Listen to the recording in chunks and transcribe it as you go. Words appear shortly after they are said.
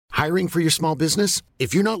Hiring for your small business?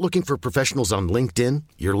 If you're not looking for professionals on LinkedIn,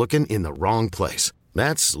 you're looking in the wrong place.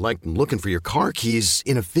 That's like looking for your car keys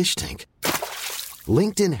in a fish tank.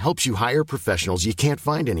 LinkedIn helps you hire professionals you can't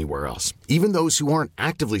find anywhere else, even those who aren't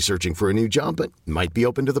actively searching for a new job but might be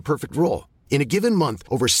open to the perfect role. In a given month,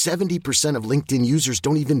 over 70% of LinkedIn users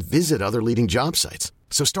don't even visit other leading job sites.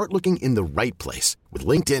 So start looking in the right place. With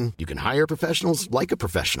LinkedIn, you can hire professionals like a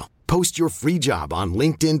professional. Post your free job on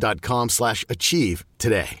linkedin.com/achieve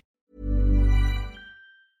today.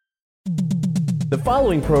 The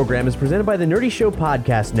following program is presented by the Nerdy Show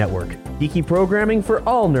Podcast Network. Geeky programming for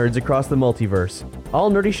all nerds across the multiverse.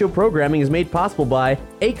 All Nerdy Show programming is made possible by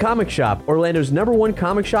A Comic Shop, Orlando's #1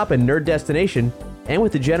 comic shop and nerd destination, and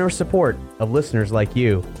with the generous support of listeners like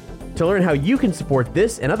you. To learn how you can support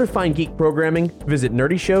this and other fine geek programming, visit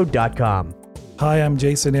nerdyshow.com. Hi, I'm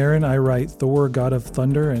Jason Aaron. I write Thor, God of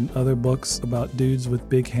Thunder, and other books about dudes with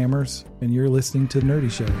big hammers, and you're listening to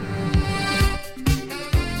Nerdy Show.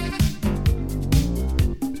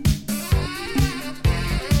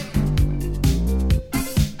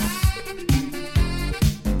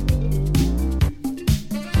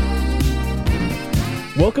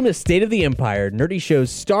 Welcome to State of the Empire, Nerdy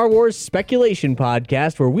Show's Star Wars speculation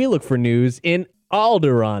podcast, where we look for news in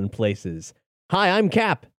Alderaan places. Hi, I'm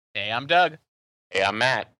Cap. Hey, I'm Doug. Hey, I'm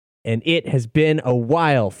Matt. And it has been a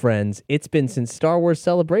while, friends. It's been since Star Wars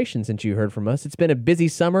Celebration since you heard from us. It's been a busy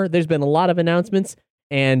summer. There's been a lot of announcements,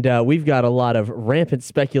 and we've got a lot of rampant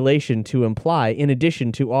speculation to imply, in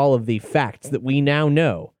addition to all of the facts that we now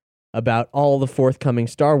know about all the forthcoming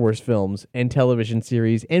Star Wars films and television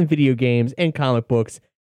series and video games and comic books.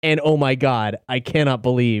 And oh my God, I cannot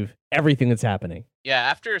believe everything that's happening. Yeah,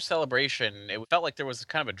 after Celebration, it felt like there was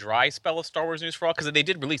kind of a dry spell of Star Wars news for all, because they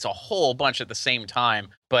did release a whole bunch at the same time.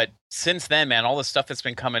 But since then, man, all the stuff that's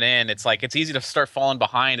been coming in, it's like it's easy to start falling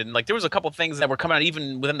behind. And like there was a couple things that were coming out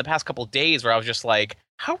even within the past couple of days where I was just like,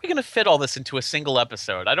 how are we going to fit all this into a single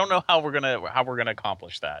episode? I don't know how we're gonna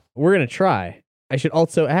accomplish that. We're going to try. I should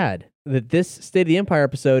also add that this State of the Empire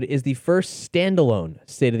episode is the first standalone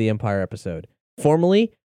State of the Empire episode.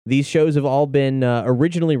 Formerly, these shows have all been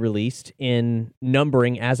originally released in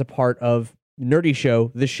numbering as a part of Nerdy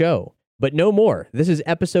Show, the show. But no more. This is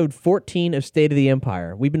episode 14 of State of the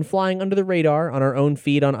Empire. We've been flying under the radar on our own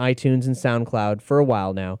feed on iTunes and SoundCloud for a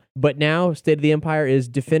while now. But now, State of the Empire is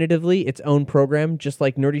definitively its own program, just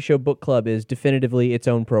like Nerdy Show Book Club is definitively its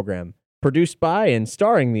own program. Produced by and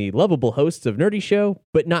starring the lovable hosts of Nerdy Show,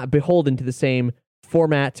 but not beholden to the same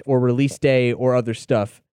format or release day or other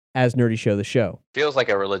stuff as Nerdy Show, the show. Feels like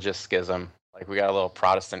a religious schism. Like we got a little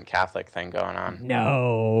Protestant Catholic thing going on.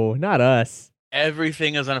 No, not us.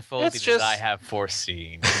 Everything is unfolding as I have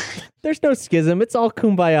foreseen. There's no schism. It's all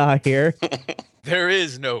kumbaya here. There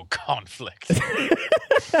is no conflict.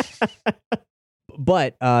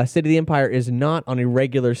 But State of the Empire is not on a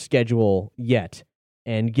regular schedule yet.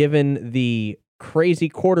 And given the crazy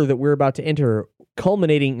quarter that we're about to enter,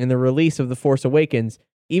 culminating in the release of The Force Awakens,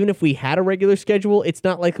 even if we had a regular schedule, it's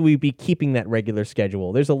not likely we'd be keeping that regular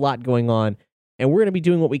schedule. There's a lot going on, and we're going to be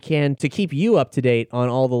doing what we can to keep you up to date on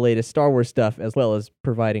all the latest Star Wars stuff, as well as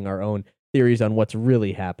providing our own theories on what's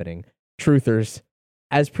really happening. Truthers,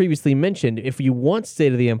 as previously mentioned, if you want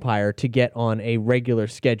State of the Empire to get on a regular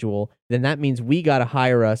schedule, then that means we got to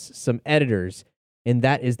hire us some editors, and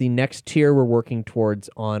that is the next tier we're working towards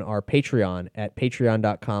on our Patreon at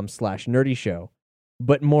patreon.com/nerdyshow.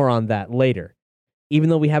 But more on that later. Even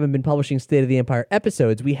though we haven't been publishing State of the Empire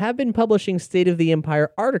episodes, we have been publishing State of the Empire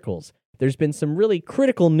articles. There's been some really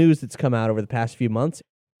critical news that's come out over the past few months.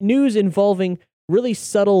 News involving really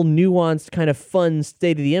subtle, nuanced, kind of fun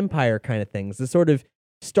State of the Empire kind of things. The sort of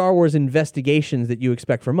Star Wars investigations that you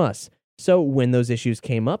expect from us. So when those issues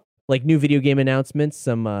came up, like new video game announcements,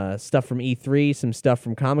 some stuff from E3, some stuff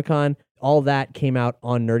from Comic-Con, all that came out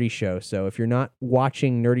on Nerdy Show. So if you're not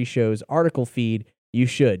watching Nerdy Show's article feed, you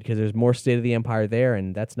should, because there's more State of the Empire there,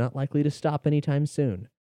 and that's not likely to stop anytime soon.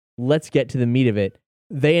 Let's get to the meat of it.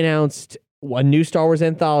 They announced a new Star Wars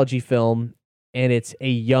anthology film, and it's a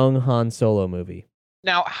young Han Solo movie.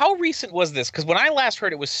 Now, how recent was this? Because when I last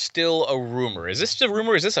heard, it was still a rumor. Is this a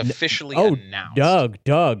rumor? Is this officially announced?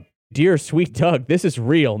 Doug, dear sweet Doug, this is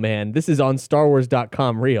real, man. This is on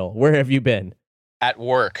StarWars.com real. Where have you been? At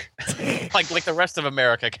work. like the rest of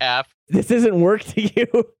America, Cap. This isn't work to you.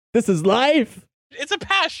 This is life. It's a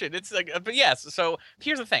passion. It's like, but yes. So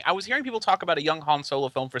here's the thing. I was hearing people talk about a young Han Solo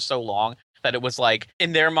film for so long that it was like,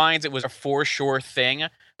 in their minds, it was a for sure thing.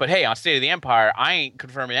 But hey, on State of the Empire, I ain't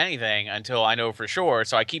confirming anything until I know for sure.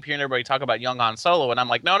 So I keep hearing everybody talk about young Han Solo, and I'm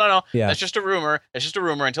like, no. Yeah. That's just a rumor. It's just a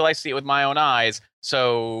rumor until I see it with my own eyes.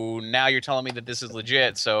 So now you're telling me that this is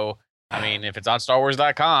legit. So I mean, if it's on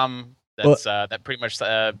StarWars.com, that pretty much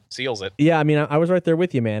seals it. Yeah, I mean, I was right there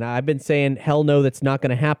with you, man. I've been saying, hell no, that's not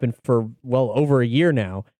going to happen for, well, over a year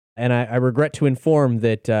now. And I regret to inform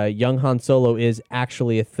that young Han Solo is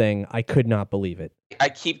actually a thing. I could not believe it. I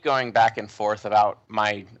keep going back and forth about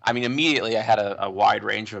immediately I had a wide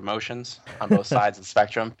range of emotions on both sides of the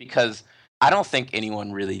spectrum, because I don't think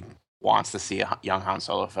anyone really wants to see a young Han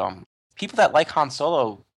Solo film. People that like Han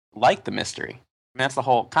Solo like the mystery. I mean, that's the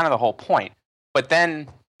whole point. But then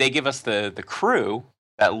they give us the crew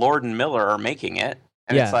that Lord and Miller are making it,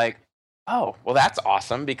 and It's like, oh, well, that's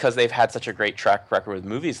awesome, because they've had such a great track record with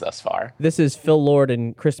movies thus far. This is Phil Lord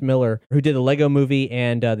and Chris Miller, who did the Lego Movie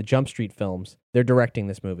and the Jump Street films. They're directing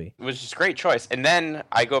this movie. It was just a great choice. And then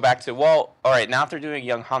I go back to, well, all right, now if they're doing a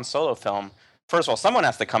young Han Solo film, first of all, someone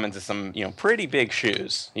has to come into some, pretty big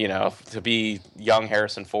shoes, to be young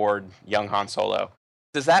Harrison Ford, young Han Solo.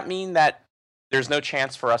 Does that mean that there's no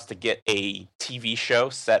chance for us to get a TV show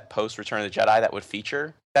set post Return of the Jedi that would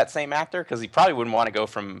feature that same actor? Because he probably wouldn't want to go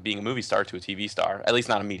from being a movie star to a TV star, at least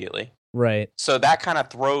not immediately. Right. So that kind of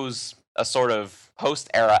throws a sort of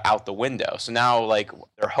post-era out the window. So now,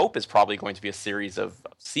 their hope is probably going to be a series of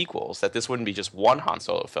sequels, that this wouldn't be just one Han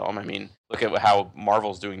Solo film. I mean, look at how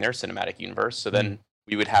Marvel's doing their cinematic universe. So then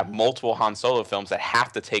we would have multiple Han Solo films that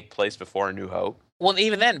have to take place before A New Hope. Well,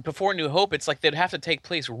 even then, before New Hope, it's like they'd have to take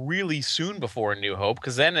place really soon before New Hope,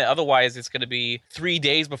 because then otherwise it's going to be 3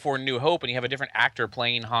 days before New Hope, and you have a different actor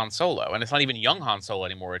playing Han Solo. And it's not even young Han Solo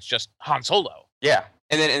anymore. It's just Han Solo. Yeah.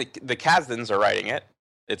 And then the Kasdans are writing it.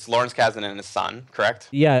 It's Lawrence Kasdan and his son, correct?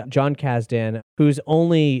 Yeah, John Kasdan, whose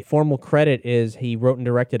only formal credit is he wrote and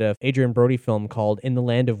directed a Adrian Brody film called In the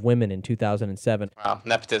Land of Women in 2007. Well,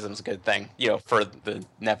 nepotism's a good thing, for the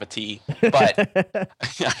nepotee. But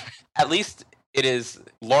at least it is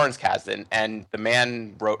Lawrence Kasdan, and the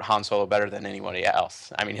man wrote Han Solo better than anybody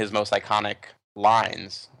else. I mean, his most iconic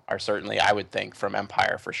lines are certainly, I would think, from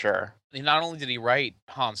Empire for sure. Not only did he write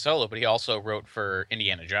Han Solo, but he also wrote for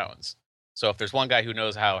Indiana Jones. So if there's one guy who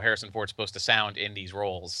knows how Harrison Ford's supposed to sound in these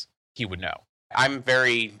roles, he would know. I'm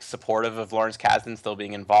very supportive of Lawrence Kasdan still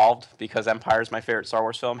being involved, because Empire is my favorite Star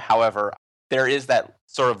Wars film. However, there is that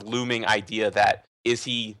sort of looming idea that, is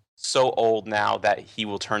he so old now that he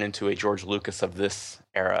will turn into a George Lucas of this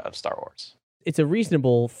era of Star Wars? It's a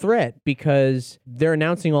reasonable threat, because they're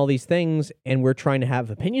announcing all these things and we're trying to have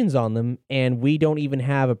opinions on them, and we don't even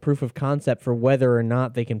have a proof of concept for whether or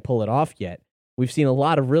not they can pull it off yet. We've seen a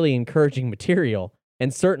lot of really encouraging material,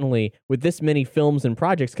 and certainly with this many films and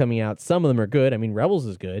projects coming out, some of them are good. I mean, Rebels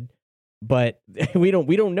is good, but we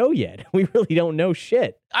don't know yet. We really don't know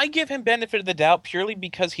shit. I give him benefit of the doubt purely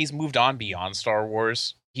because he's moved on beyond Star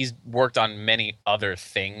Wars. He's worked on many other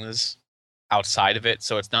things outside of it,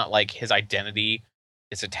 so it's not like his identity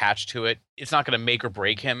is attached to it. It's not going to make or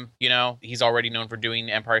break him, He's already known for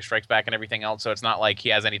doing Empire Strikes Back and everything else, so it's not like he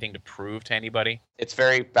has anything to prove to anybody. It's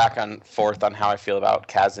very back and forth on how I feel about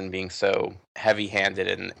Kasdan being so heavy-handed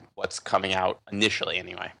in what's coming out initially,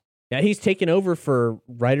 anyway. Yeah, he's taken over for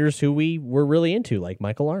writers who we were really into, like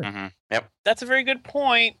Michael Arndt. Mm-hmm. Yep. That's a very good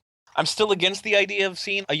point. I'm still against the idea of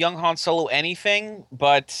seeing a young Han Solo anything,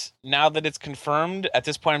 but now that it's confirmed, at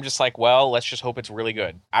this point I'm just like, well, let's just hope it's really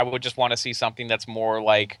good. I would just want to see something that's more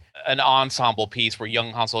like an ensemble piece where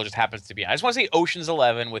young Han Solo just happens to be. I just want to see Ocean's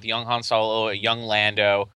 11 with young Han Solo, a young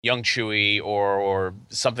Lando, young Chewie, or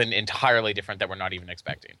something entirely different that we're not even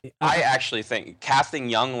expecting. I actually think casting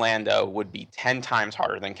young Lando would be 10 times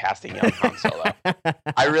harder than casting young Han Solo.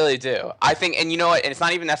 I really do. I think, and you know what, and it's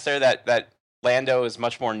not even necessarily that Lando is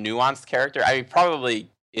much more nuanced character. I mean,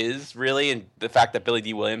 probably is really, and the fact that Billy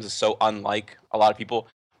D. Williams is so unlike a lot of people.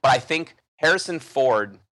 But I think Harrison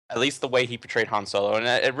Ford, at least the way he portrayed Han Solo, and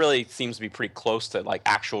it really seems to be pretty close to like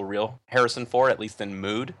actual real Harrison Ford, at least in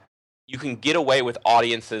mood. You can get away with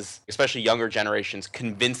audiences, especially younger generations,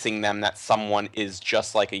 convincing them that someone is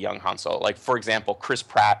just like a young Han Solo. Like, for example, Chris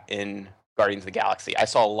Pratt in Guardians of the Galaxy. I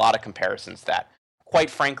saw a lot of comparisons to that. Quite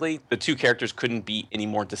frankly, the two characters couldn't be any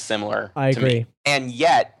more dissimilar I agree. Me. And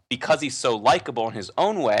yet, because he's so likable in his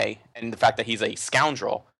own way, and the fact that he's a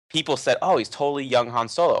scoundrel, people said, oh, he's totally young Han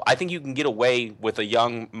Solo. I think you can get away with a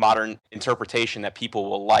young, modern interpretation that people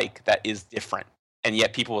will like that is different. And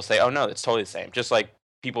yet people will say, oh, no, it's totally the same. Just like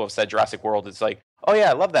people have said Jurassic World, it's like, oh, yeah,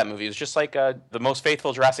 I love that movie. It's just like the most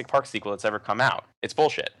faithful Jurassic Park sequel that's ever come out. It's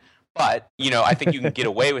bullshit. But, I think you can get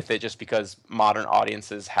away with it just because modern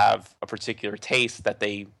audiences have a particular taste that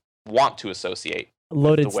they want to associate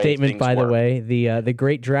Loaded the way statement, things by the work. way. The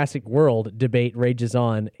Great Jurassic World debate rages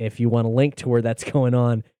on. If you want a link to where that's going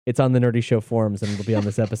on, it's on the Nerdy Show forums, and it'll be on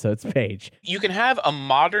this episode's page. You can have a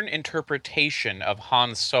modern interpretation of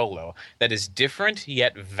Han Solo that is different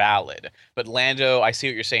yet valid. But Lando, I see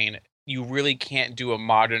what you're saying. You really can't do a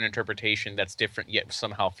modern interpretation that's different yet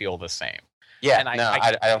somehow feel the same. Yeah, And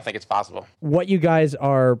I don't think it's possible. What you guys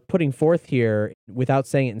are putting forth here, without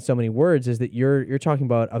saying it in so many words, is that you're talking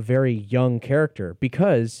about a very young character,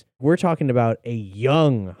 because we're talking about a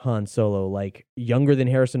young Han Solo, like younger than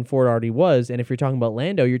Harrison Ford already was. And if you're talking about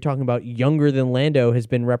Lando, you're talking about younger than Lando has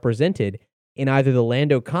been represented in either the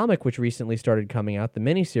Lando comic, which recently started coming out, the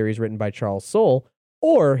miniseries written by Charles Soule,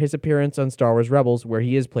 or his appearance on Star Wars Rebels, where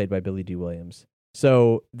he is played by Billy D. Williams.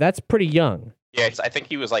 So that's pretty young. Yeah, I think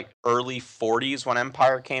he was like early 40s when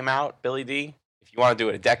Empire came out, Billy D. If you want to do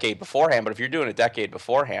it a decade beforehand, but if you're doing a decade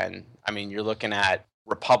beforehand, I mean, you're looking at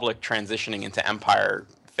Republic transitioning into Empire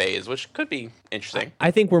phase, which could be interesting.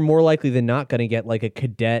 I think we're more likely than not going to get like a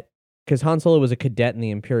cadet, because Han Solo was a cadet in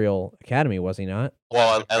the Imperial Academy, was he not?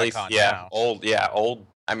 Well, Yeah, at least, Recon yeah, now. old.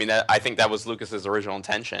 I mean, I think that was Lucas's original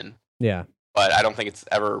intention, Yeah. but I don't think it's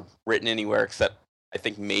ever written anywhere except I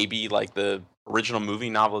think maybe like the original movie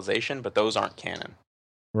novelization, but those aren't canon.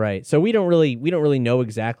 Right. So we don't really know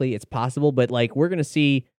exactly. It's possible, but like we're gonna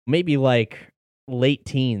see maybe like late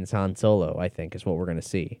teens Han Solo, I think, is what we're gonna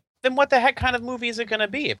see. Then what the heck kind of movie is it going to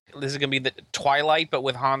be? Is it going to be the Twilight but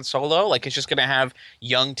with Han Solo? Like it's just going to have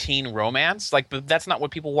young teen romance? Like, but that's not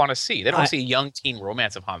what people want to see. They don't see a young teen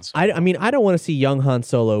romance of Han Solo. I mean, I don't want to see young Han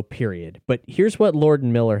Solo, period. But here's what Lord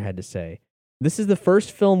and Miller had to say. This is the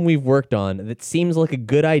first film we've worked on that seems like a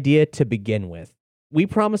good idea to begin with. We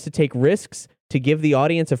promise to take risks, to give the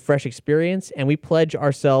audience a fresh experience, and we pledge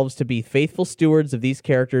ourselves to be faithful stewards of these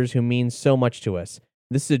characters who mean so much to us.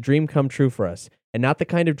 This is a dream come true for us, and not the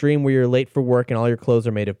kind of dream where you're late for work and all your clothes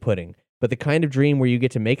are made of pudding, but the kind of dream where you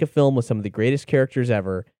get to make a film with some of the greatest characters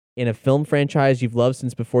ever in a film franchise you've loved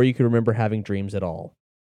since before you could remember having dreams at all.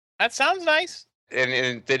 That sounds nice. And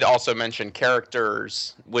it did also mention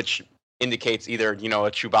characters, which indicates either, you know,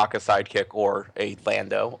 a Chewbacca sidekick or a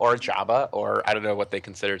Lando or a Jabba, or I don't know what they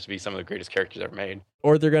consider to be some of the greatest characters ever made.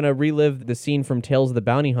 Or they're going to relive the scene from Tales of the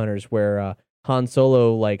Bounty Hunters where Han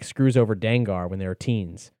Solo like screws over Dengar when they were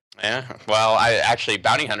teens. Yeah, well,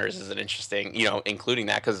 Bounty Hunters is an interesting, you know, including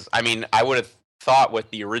that, because, I mean, I would have thought with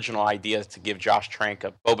the original idea to give Josh Trank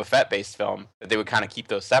a Boba Fett-based film that they would kind of keep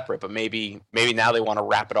those separate, but maybe now they want to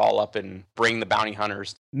wrap it all up and bring the Bounty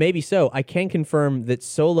Hunters. Maybe so. I can confirm that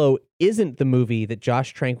Solo isn't the movie that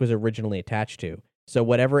Josh Trank was originally attached to. So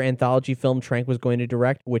whatever anthology film Trank was going to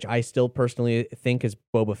direct, which I still personally think is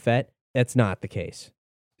Boba Fett, that's not the case.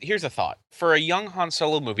 Here's a thought. For a young Han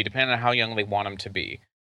Solo movie, depending on how young they want him to be,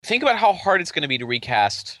 think about how hard it's going to be to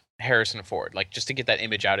recast Harrison Ford, like just to get that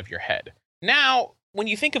image out of your head. Now, when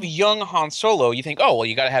you think of young Han Solo, you think, oh, well,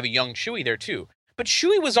 you got to have a young Chewie there too. But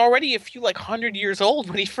Chewie was already a few 100 years old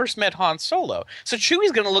when he first met Han Solo. So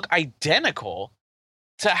Chewie's going to look identical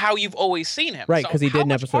to how you've always seen him. Right, So because he how did in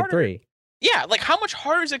much episode harder- 3. Yeah, like how much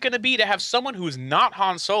harder is it going to be to have someone who's not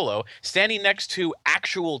Han Solo standing next to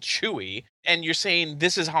actual Chewie, and you're saying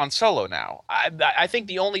this is Han Solo now? I think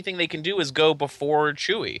the only thing they can do is go before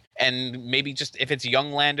Chewie, and maybe just if it's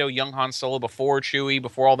young Lando, young Han Solo before Chewie,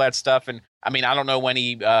 before all that stuff. And I mean, I don't know when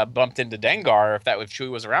he bumped into Dengar, if Chewie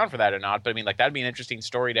was around for that or not. But I mean, like that'd be an interesting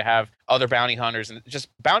story to have other bounty hunters and just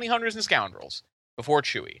bounty hunters and scoundrels before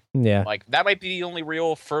Chewie. Yeah. Like that might be the only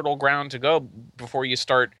real fertile ground to go before you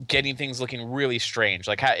start getting things looking really strange.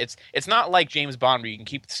 Like it's not like James Bond where you can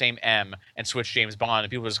keep the same M and switch James Bond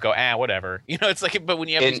and people just go, whatever. You know, it's like, but when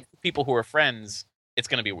you have these people who are friends, it's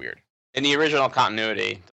going to be weird. In the original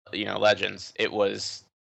continuity, you know, Legends, it was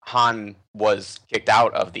Han was kicked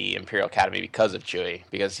out of the Imperial Academy because of Chewie,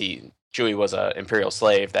 because Chewie was an Imperial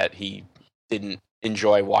slave that he didn't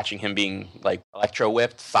enjoy watching him being like electro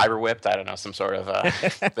whipped, cyber whipped. I don't know, some sort of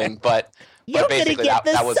thing. But basically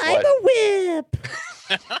that was whip.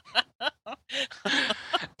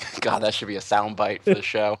 God, that should be a soundbite for the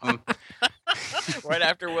show. Right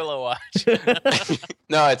after Willow Watch.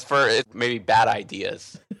 No, it's maybe bad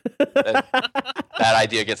ideas. That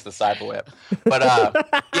idea gets the cyber whip. But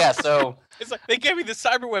yeah, so It's like they gave me the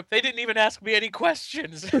cyber whip. They didn't even ask me any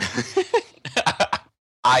questions.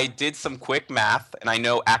 I did some quick math, and I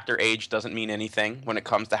know actor age doesn't mean anything when it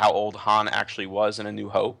comes to how old Han actually was in A New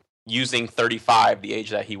Hope. Using 35, the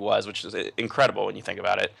age that he was, which is incredible when you think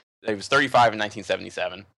about it. He was 35 in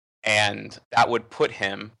 1977, and that would put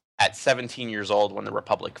him at 17 years old when the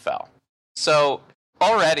Republic fell. So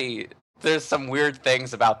already there's some weird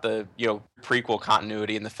things about the prequel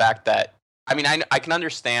continuity and the fact that, I mean, I can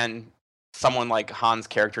understand someone like Han's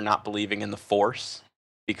character not believing in the Force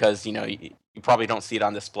because, you probably don't see it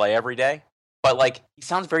on display every day. But, like, he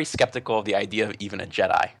sounds very skeptical of the idea of even a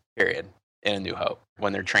Jedi, period, in A New Hope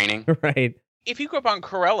when they're training. Right. If you grew up on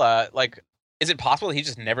Corella, like, is it possible that he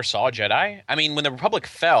just never saw a Jedi? I mean, when the Republic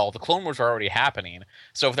fell, the Clone Wars were already happening.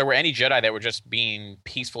 So if there were any Jedi that were just being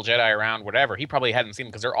peaceful Jedi around, whatever, he probably hadn't seen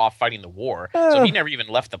them because they're off fighting the war. So he never even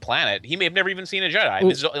left the planet. He may have never even seen a Jedi.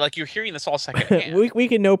 This is, like, you're hearing this all secondhand. we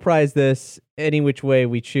can no prize this any which way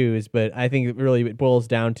we choose, but I think it boils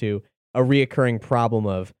down to a reoccurring problem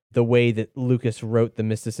of the way that Lucas wrote the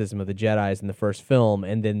mysticism of the Jedis in the first film,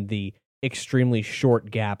 and then the extremely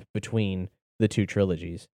short gap between the two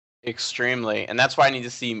trilogies. Extremely. And that's why I need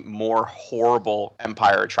to see more horrible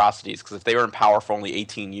Empire atrocities, because if they were in power for only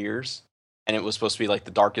 18 years, and it was supposed to be like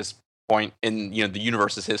the darkest point in the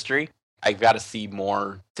universe's history, I've got to see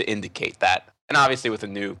more to indicate that. And obviously with a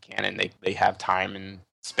new canon, they have time and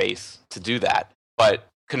space to do that. But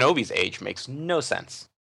Kenobi's age makes no sense.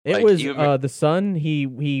 It was the sun.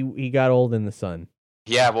 He got old in the sun.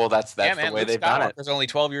 Yeah, well, that's the way Luke they've done it. Skywalker's only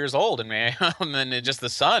 12 years old, and then just the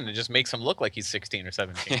son, it just makes him look like he's 16 or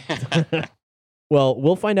 17. Well,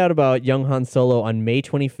 we'll find out about young Han Solo on May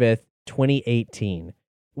 25th, 2018.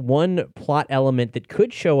 One plot element that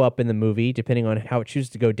could show up in the movie, depending on how it chooses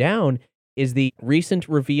to go down, is the recent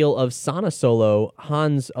reveal of Sana Solo,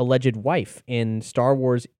 Han's alleged wife, in Star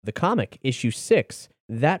Wars The Comic, Issue 6.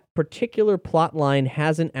 That particular plot line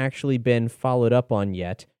hasn't actually been followed up on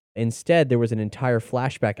yet. Instead, there was an entire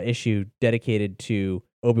flashback issue dedicated to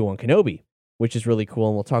Obi-Wan Kenobi, which is really cool,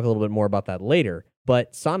 and we'll talk a little bit more about that later.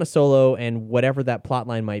 But Sana Solo and whatever that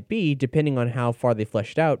plotline might be, depending on how far they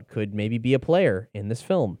fleshed out, could maybe be a player in this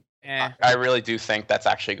film. I really do think that's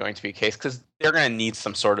actually going to be the case, because they're going to need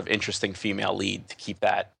some sort of interesting female lead to keep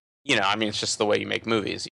that. It's just the way you make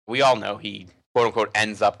movies. We all know he, quote-unquote,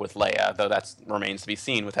 ends up with Leia, though that remains to be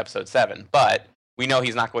seen with Episode 7. But we know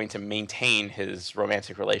he's not going to maintain his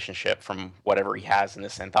romantic relationship from whatever he has in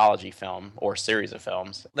this anthology film or series of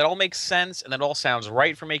films. That all makes sense, and that all sounds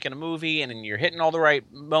right for making a movie, and then you're hitting all the right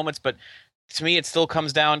moments, but to me it still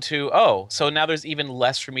comes down to, so now there's even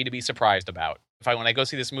less for me to be surprised about. When I go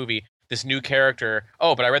see this movie, this new character,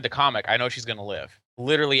 but I read the comic, I know she's going to live.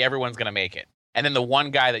 Literally everyone's going to make it. And then the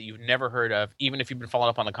one guy that you've never heard of, even if you've been following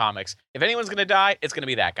up on the comics, if anyone's going to die, it's going to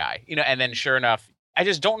be that guy. And then sure enough, I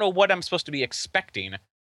just don't know what I'm supposed to be expecting.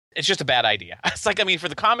 It's just a bad idea. It's like, for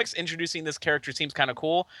the comics, introducing this character seems kind of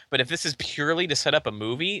cool, but if this is purely to set up a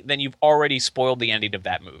movie, then you've already spoiled the ending of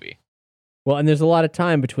that movie. Well, and there's a lot of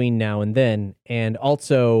time between now and then, and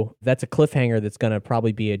also that's a cliffhanger that's going to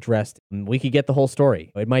probably be addressed. We could get the whole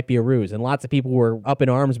story. It might be a ruse, and lots of people were up in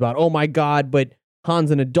arms about, oh my God, but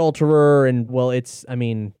Han's an adulterer, and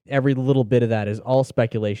every little bit of that is all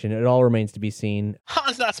speculation. It all remains to be seen.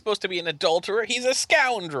 Han's not supposed to be an adulterer. He's a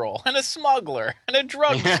scoundrel, and a smuggler, and a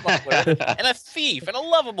drug smuggler, and a thief, and a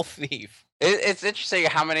lovable thief. It's interesting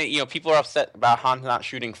how many, people are upset about Han not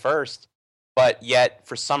shooting first, but yet,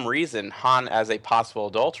 for some reason, Han as a possible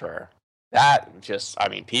adulterer, that just,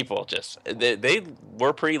 people just, they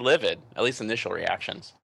were pretty livid, at least initial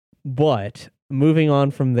reactions. But moving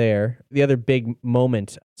on from there, the other big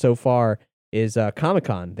moment so far is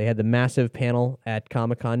Comic-Con. They had the massive panel at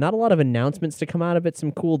Comic-Con. Not a lot of announcements to come out of it,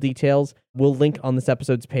 some cool details. We'll link on this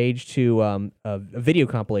episode's page to a video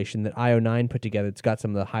compilation that IO9 put together. It's got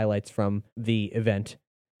some of the highlights from the event.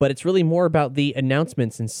 But it's really more about the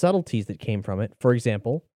announcements and subtleties that came from it. For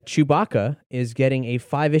example, Chewbacca is getting a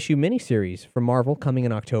 5-issue miniseries from Marvel coming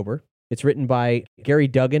in October. It's written by Gary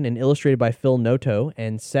Duggan and illustrated by Phil Noto,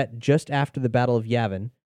 and set just after the Battle of Yavin,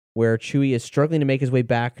 where Chewie is struggling to make his way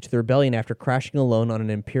back to the rebellion after crashing alone on an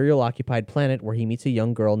Imperial-occupied planet where he meets a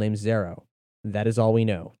young girl named Zero. That is all we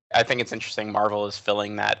know. I think it's interesting Marvel is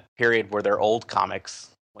filling that period where their old comics,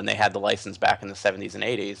 when they had the license back in the 70s and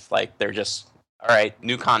 80s, like they're just, all right,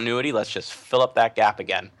 new continuity, let's just fill up that gap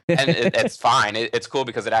again. And it's fine. It's cool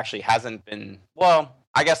because it actually hasn't been,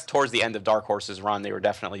 I guess towards the end of Dark Horse's run, they were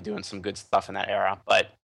definitely doing some good stuff in that era. But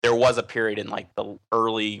there was a period in like the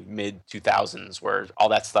early mid-2000s where all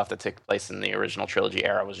that stuff that took place in the original trilogy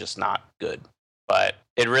era was just not good. But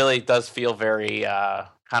it really does feel very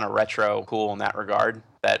kind of retro cool in that regard,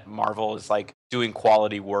 that Marvel is like doing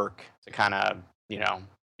quality work to kind of,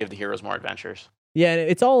 give the heroes more adventures. Yeah, and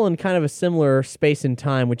it's all in kind of a similar space and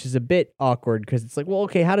time, which is a bit awkward because it's like, well,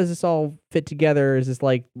 okay, how does this all fit together? Is this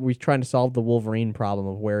like we're trying to solve the Wolverine problem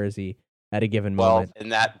of where is he at a given moment? Well,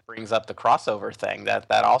 and that brings up the crossover thing that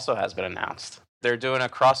also has been announced. They're doing a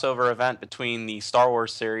crossover event between the Star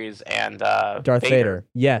Wars series and Darth Vader.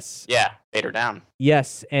 Yes. Yeah, Vader Down.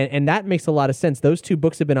 Yes, and that makes a lot of sense. Those two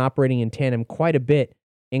books have been operating in tandem quite a bit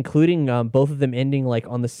including both of them ending like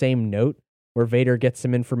on the same note, where Vader gets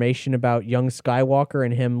some information about young Skywalker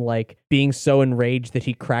and him like being so enraged that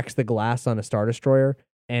he cracks the glass on a Star Destroyer.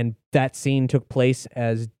 And that scene took place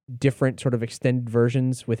as different sort of extended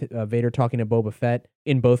versions with Vader talking to Boba Fett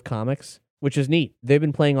in both comics, which is neat. They've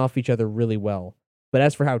been playing off each other really well. But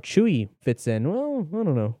as for how Chewie fits in, well, I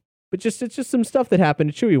don't know. But it's just some stuff that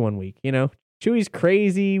happened to Chewie one week, you know? Chewie's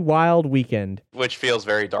crazy, wild weekend. Which feels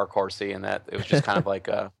very Dark Horsey in that it was just kind of like,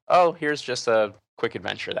 here's just a quick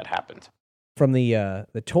adventure that happened. From the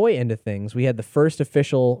toy end of things, we had the first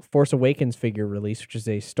official Force Awakens figure release, which is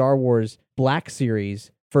a Star Wars Black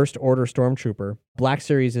Series First Order Stormtrooper. Black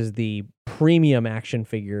Series is the premium action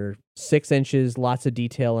figure, 6 inches, lots of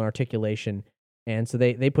detail and articulation. And so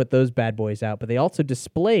they put those bad boys out, but they also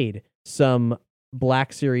displayed some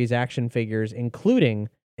Black Series action figures, including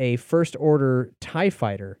a First Order TIE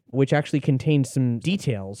Fighter, which actually contained some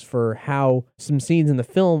details for how some scenes in the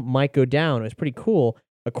film might go down. It was pretty cool.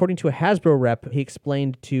 According to a Hasbro rep, he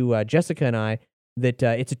explained to Jessica and I that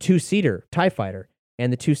it's a 2-seater TIE Fighter,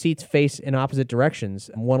 and the 2 seats face in opposite directions,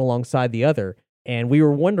 one alongside the other. And we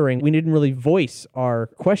were wondering, we didn't really voice our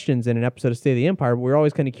questions in an episode of State of the Empire, but we were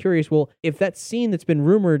always kind of curious, well, if that scene that's been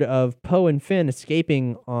rumored of Poe and Finn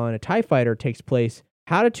escaping on a TIE Fighter takes place,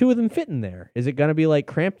 how do 2 of them fit in there? Is it going to be like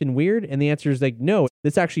cramped and weird? And the answer is like, no.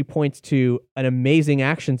 This actually points to an amazing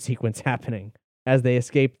action sequence happening as they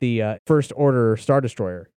escape the First Order Star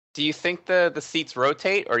Destroyer. Do you think the seats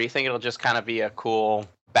rotate, or do you think it'll just kind of be a cool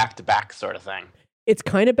back-to-back sort of thing? It's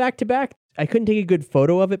kind of back-to-back. I couldn't take a good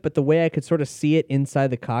photo of it, but the way I could sort of see it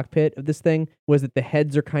inside the cockpit of this thing was that the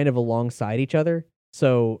heads are kind of alongside each other.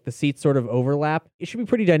 So the seats sort of overlap. It should be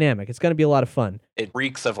pretty dynamic. It's going to be a lot of fun. It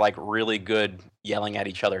reeks of like really good yelling at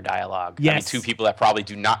each other dialogue. Yes. I mean, 2 people that probably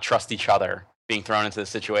do not trust each other being thrown into the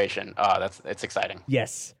situation. It's exciting.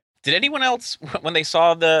 Yes. Did anyone else, when they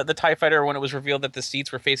saw the TIE Fighter, when it was revealed that the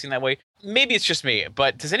seats were facing that way, maybe it's just me,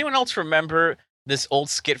 but does anyone else remember this old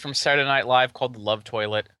skit from Saturday Night Live called The Love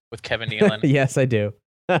Toilet with Kevin Nealon? Yes, I do.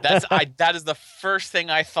 That is the first thing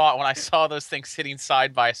I thought when I saw those things sitting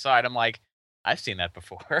side by side. I'm like, I've seen that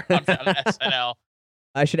before on SNL.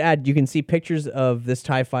 I should add, you can see pictures of this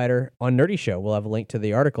TIE Fighter on Nerdy Show. We'll have a link to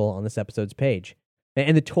the article on this episode's page.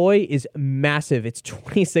 And the toy is massive. It's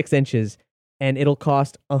 26 inches, and it'll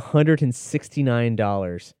cost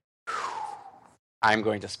 $169. I'm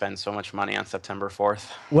going to spend so much money on September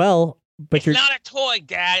 4th. Well, but it's not a toy,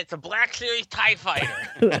 Dad. It's a Black Series TIE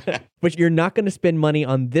Fighter. But you're not going to spend money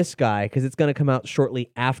on this guy because it's going to come out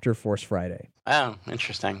shortly after Force Friday. Oh,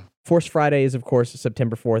 interesting. Force Friday is, of course,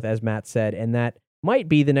 September 4th, as Matt said, and that might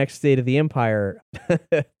be the next State of the Empire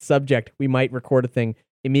subject. We might record a thing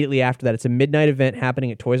immediately after that. It's a midnight event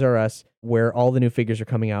happening at Toys R Us where all the new figures are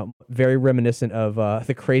coming out. Very reminiscent of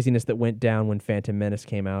the craziness that went down when Phantom Menace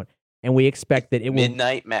came out. And we expect that it will...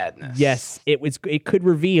 Midnight Madness. Yes, it could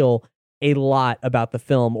reveal a lot about the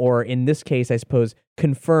film, or in this case, I suppose,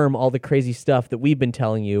 confirm all the crazy stuff that we've been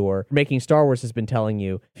telling you, or Making Star Wars has been telling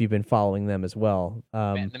you, if you've been following them as well.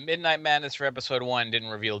 Man, the Midnight Madness for Episode 1 didn't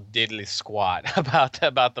reveal diddly squat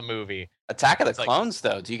about the movie. Attack of the Clones,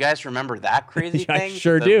 though. Do you guys remember that crazy I thing?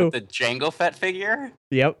 sure do. The Jango Fett figure?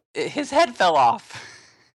 Yep. His head fell off.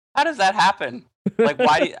 How does that happen? Like,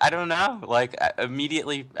 why? I don't know. Like,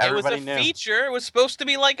 immediately everybody knew. It was a feature. It was supposed to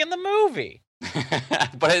be like in the movie.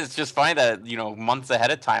 But it's just funny that, months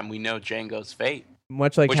ahead of time, we know Jango's fate.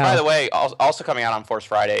 Much like Which, by the way, also coming out on Force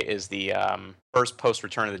Friday is the first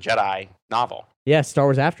post-Return of the Jedi novel. Yeah, Star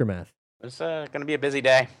Wars Aftermath. It's going to be a busy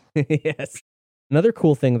day. Yes. Another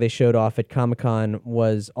cool thing they showed off at Comic-Con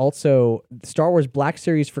was also Star Wars Black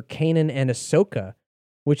Series for Kanan and Ahsoka,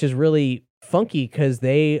 which is really funky because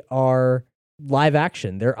they are live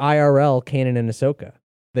action. They're IRL Kanan and Ahsoka.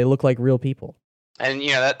 They look like real people. And,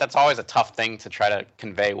 that's always a tough thing to try to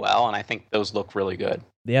convey well, and I think those look really good.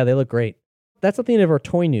 Yeah, they look great. That's not the end of our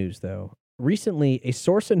toy news, though. Recently, a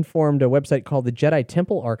source informed a website called the Jedi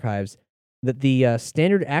Temple Archives that the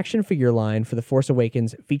standard action figure line for The Force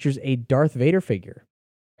Awakens features a Darth Vader figure.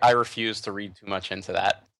 I refuse to read too much into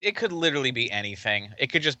that. It could literally be anything.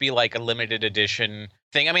 It could just be like a limited edition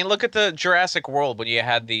thing. I mean, look at the Jurassic World when you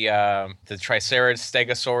had the Triceratops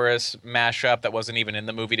Stegosaurus mashup that wasn't even in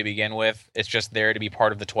the movie to begin with. It's just there to be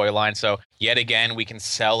part of the toy line. So yet again, we can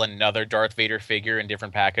sell another Darth Vader figure in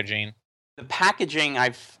different packaging. The packaging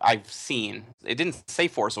I've seen, it didn't say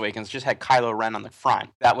Force Awakens, it just had Kylo Ren on the front.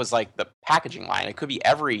 That was like the packaging line. It could be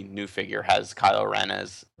every new figure has Kylo Ren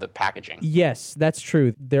as the packaging. Yes, that's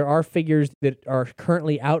true. There are figures that are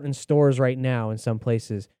currently out in stores right now in some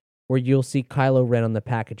places where you'll see Kylo Ren on the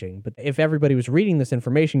packaging. But if everybody was reading this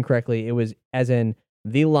information correctly, it was as in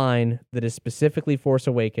the line that is specifically Force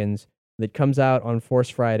Awakens that comes out on Force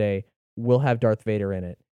Friday will have Darth Vader in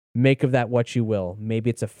it. Make of that what you will. Maybe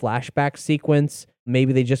it's a flashback sequence.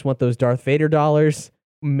 Maybe they just want those Darth Vader dollars.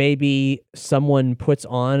 Maybe someone puts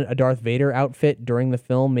on a Darth Vader outfit during the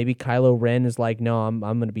film. Maybe Kylo Ren is like, no, I'm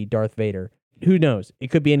going to be Darth Vader. Who knows?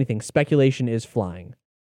 It could be anything. Speculation is flying.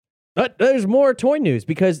 But there's more toy news,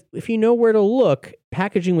 because if you know where to look,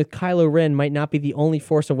 packaging with Kylo Ren might not be the only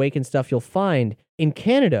Force Awakens stuff you'll find. In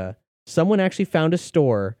Canada, someone actually found a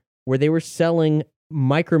store where they were selling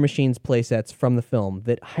Micro Machines playsets from the film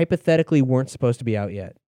that hypothetically weren't supposed to be out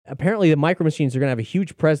yet. Apparently, the Micro Machines are going to have a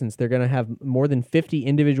huge presence. They're going to have more than 50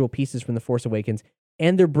 individual pieces from The Force Awakens,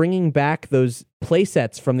 and they're bringing back those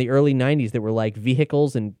playsets from the early 90s that were like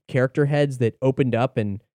vehicles and character heads that opened up,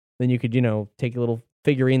 and then you could, take a little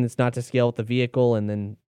figurine that's not to scale with the vehicle and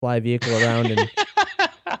then fly a vehicle around. And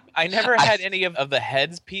I never had any of the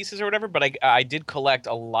heads pieces or whatever, but I did collect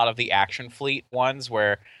a lot of the Action Fleet ones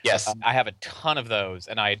where Yes. I have a ton of those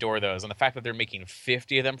and I adore those. And the fact that they're making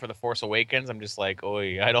 50 of them for The Force Awakens, I'm just like,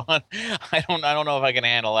 oi, I don't know if I can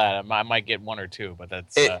handle that. I might get one or two, but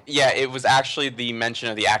that's it was actually the mention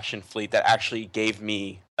of the Action Fleet that actually gave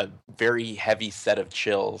me a very heavy set of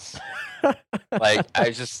chills.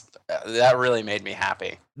 That really made me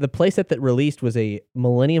happy. the playset that released was a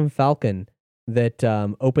Millennium Falcon that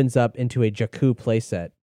opens up into a Jakku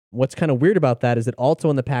playset. What's kind of weird about that is that also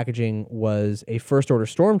in the packaging was a First Order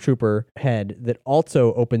Stormtrooper head that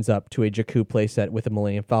also opens up to a Jakku playset with a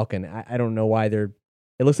Millennium Falcon. I don't know why it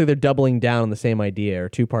looks like they're doubling down on the same idea, or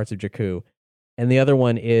two parts of Jakku. And the other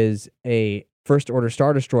one is a First Order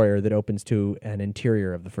Star Destroyer that opens to an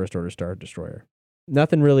interior of the First Order Star Destroyer.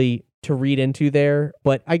 Nothing really to read into there,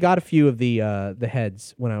 but I got a few of the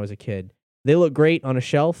heads when I was a kid. They look great on a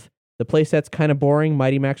shelf. The playset's kind of boring.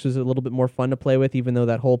 Mighty Max was a little bit more fun to play with, even though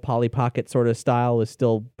that whole Polly Pocket sort of style is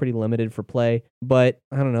still pretty limited for play. But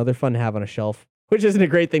I don't know, they're fun to have on a shelf, which isn't a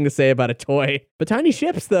great thing to say about a toy. But tiny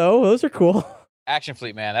ships, though, those are cool. Action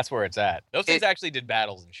Fleet, man, that's where it's at. Those things actually did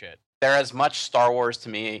battles and shit. They're as much Star Wars to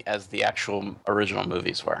me as the actual original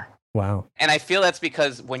movies were. Wow. And I feel that's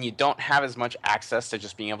because when you don't have as much access to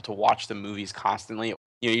just being able to watch the movies constantly,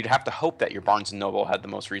 you'd have to hope that your Barnes & Noble had the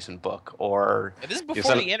most recent book, or... This is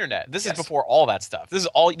before the internet. This is before all that stuff. This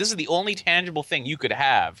is the only tangible thing you could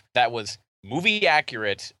have that was movie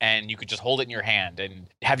accurate, and you could just hold it in your hand and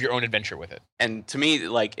have your own adventure with it. And to me,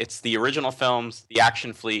 it's the original films, the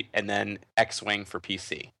Action Fleet, and then X-Wing for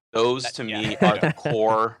PC. Those, to me, are the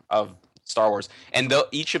core of Star Wars. And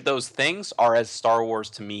each of those things are as Star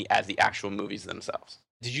Wars to me as the actual movies themselves.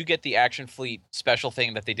 Did you get the Action Fleet special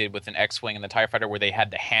thing that they did with an X-Wing and the TIE Fighter, where they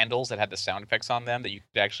had the handles that had the sound effects on them that you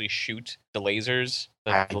could actually shoot the lasers?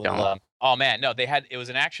 Oh man, no, it was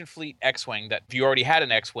an Action Fleet X-Wing that if you already had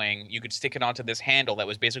an X-Wing, you could stick it onto this handle that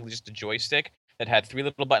was basically just a joystick that had three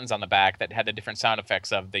little buttons on the back that had the different sound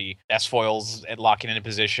effects of the S-foils locking into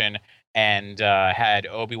position, and had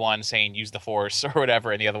Obi-Wan saying use the Force or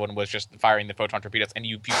whatever, and the other one was just firing the photon torpedoes. And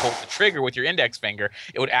if you pulled the trigger with your index finger,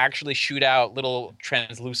 it would actually shoot out little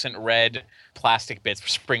translucent red plastic bits,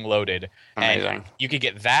 spring-loaded. Amazing. And you could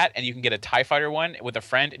get that, and you can get a TIE Fighter one with a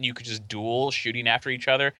friend, and you could just duel shooting after each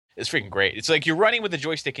other. It's freaking great. It's like you're running with a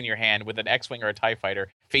joystick in your hand with an X-Wing or a TIE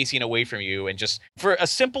Fighter facing away from you, and just for a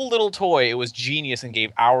simple little toy, it was genius and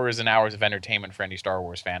gave hours and hours of entertainment for any Star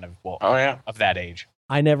Wars fan of that age.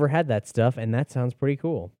 I never had that stuff, and that sounds pretty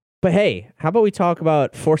cool. But hey, how about we talk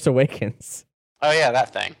about Force Awakens? Oh yeah,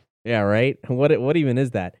 that thing. Yeah, right? What even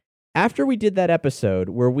is that? After we did that episode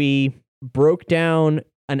where we broke down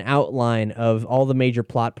an outline of all the major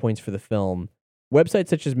plot points for the film, websites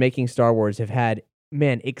such as Making Star Wars have had,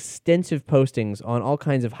 extensive postings on all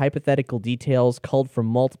kinds of hypothetical details culled from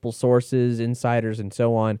multiple sources, insiders, and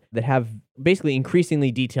so on, that have basically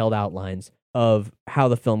increasingly detailed outlines of how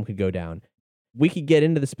the film could go down. We could get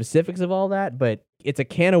into the specifics of all that, but it's a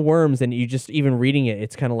can of worms, and you just, even reading it,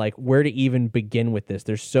 it's kind of like, where to even begin with this?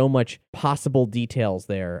 There's so much possible details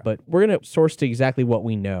there, but we're going to source to exactly what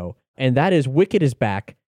we know, and that is Wicket is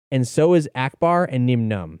back, and so is Ackbar and Nim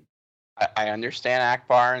Num. I understand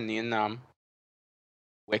Ackbar and Nim Num.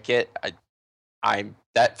 Wicket,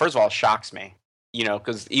 that first of all shocks me,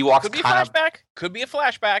 because Ewoks could be a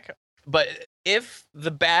flashback. But if the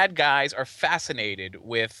bad guys are fascinated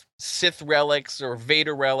with Sith relics or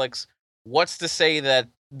Vader relics, what's to say that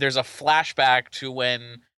there's a flashback to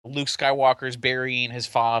when Luke Skywalker's burying his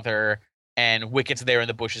father and Wicket's there in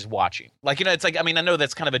the bushes watching? It's like, I know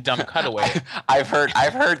that's kind of a dumb cutaway. I've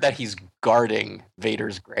heard that he's guarding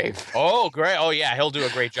Vader's grave. Oh, great. Oh, yeah, he'll do a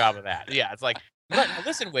great job of that. Yeah, it's like, But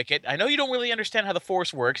listen, Wicket, I know you don't really understand how the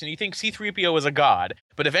Force works, and you think C-3PO is a god,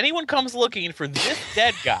 but if anyone comes looking for this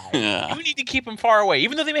dead guy, you need to keep him far away,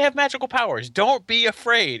 even though they may have magical powers. Don't be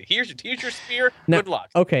afraid. Here's your spear. Now, good luck.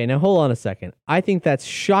 Okay, now hold on a second. I think that's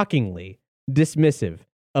shockingly dismissive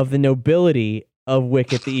of the nobility of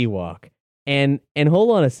Wicket the Ewok. And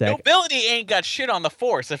hold on a sec. Nobility ain't got shit on the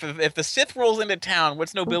Force. If the Sith rolls into town,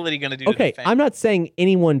 what's nobility going to do? Okay, I'm not saying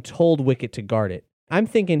anyone told Wicket to guard it. I'm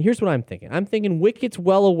thinking, here's what I'm thinking. I'm thinking Wicket's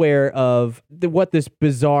well aware of what this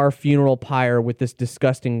bizarre funeral pyre with this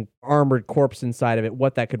disgusting armored corpse inside of it,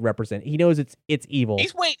 what that could represent. He knows it's evil.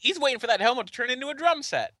 He's waiting for that helmet to turn into a drum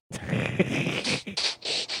set.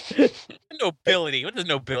 Nobility. What is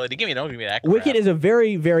nobility? Don't give me that crap. Wicket is a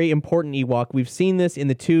very, very important Ewok. We've seen this in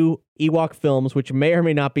the 2 Ewok films, which may or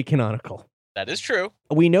may not be canonical. That is true.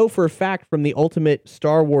 We know for a fact from the Ultimate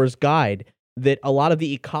Star Wars Guide that a lot of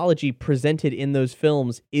the ecology presented in those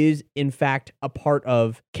films is, in fact, a part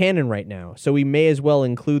of canon right now. So we may as well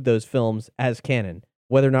include those films as canon.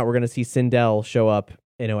 Whether or not we're going to see Sindel show up,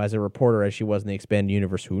 as a reporter as she was in the expanded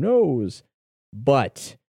universe, who knows?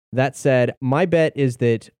 But that said, my bet is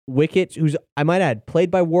that Wicket, who's, I might add,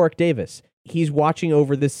 played by Warwick Davis, he's watching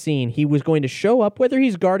over this scene. He was going to show up, whether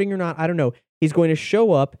he's guarding or not, I don't know. He's going to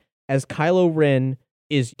show up as Kylo Ren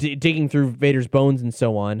is digging through Vader's bones and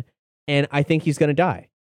so on. And I think he's going to die.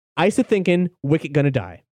 I used to thinking Wicket going to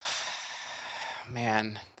die.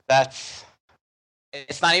 Man,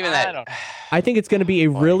 it's not even that. I think it's going to be a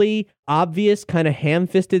really obvious kind of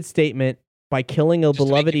ham-fisted statement by killing a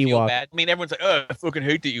beloved Ewok. I mean, everyone's like, oh, I fucking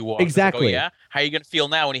hate the Ewok. Exactly. Like, oh, yeah? How are you going to feel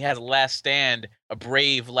now when he has a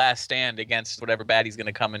brave last stand against whatever bad he's going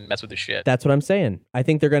to come and mess with his shit? That's what I'm saying. I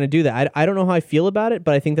think they're going to do that. I don't know how I feel about it,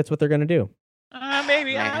 but I think that's what they're going to do.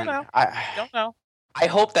 Maybe. Man, I don't know. I don't know. I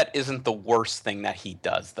hope that isn't the worst thing that he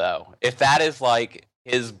does, though. If that is like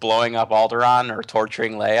his blowing up Alderaan or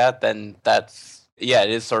torturing Leia, then it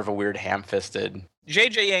is sort of a weird ham-fisted.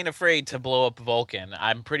 JJ ain't afraid to blow up Vulcan.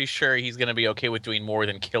 I'm pretty sure he's going to be okay with doing more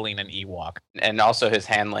than killing an Ewok. And also his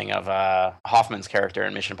handling of Hoffman's character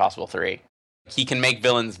in Mission Impossible 3. He can make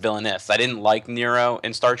villains villainous. I didn't like Nero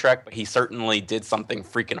in Star Trek, but he certainly did something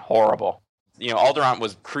freaking horrible. Alderaan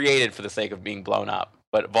was created for the sake of being blown up.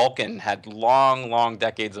 But Vulcan had long, long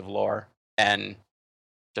decades of lore and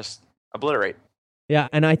just obliterate. Yeah,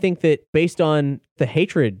 and I think that based on the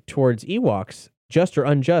hatred towards Ewoks, just or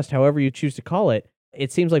unjust, however you choose to call it,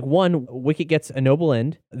 it seems like 1, Wicket gets a noble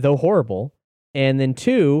end, though horrible. And then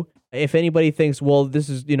 2, if anybody thinks, well, this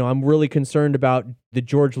is, I'm really concerned about the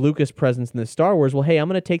George Lucas presence in the Star Wars, well, hey, I'm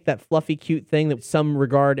going to take that fluffy, cute thing that some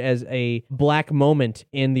regard as a black moment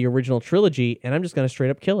in the original trilogy, and I'm just going to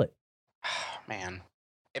straight up kill it. Man.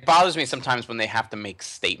 It bothers me sometimes when they have to make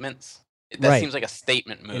statements. That seems like a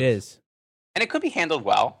statement move. It is. And it could be handled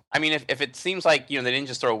well. I mean, if it seems like, they didn't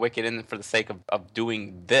just throw a Wicket in for the sake of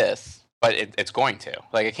doing this, but it's going to.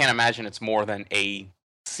 Like, I can't imagine it's more than a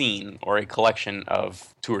scene or a collection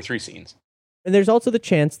of 2 or 3 scenes. And there's also the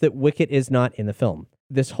chance that Wicket is not in the film.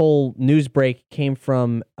 This whole news break came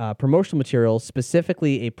from promotional materials,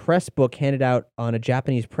 specifically a press book handed out on a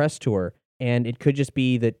Japanese press tour. And it could just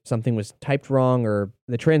be that something was typed wrong or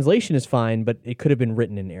the translation is fine, but it could have been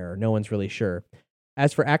written in error. No one's really sure.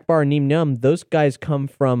 As for Akbar and Neem Num, those guys come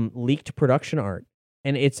from leaked production art.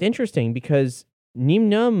 And it's interesting because Neem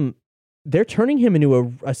Num, they're turning him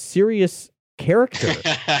into a serious character.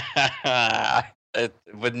 It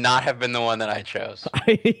would not have been the one that I chose.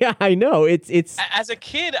 Yeah, I know. It's As a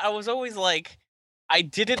kid, I was always like, I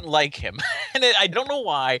didn't like him. And I don't know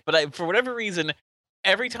why, but for whatever reason,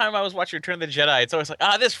 every time I was watching Return of the Jedi, it's always like,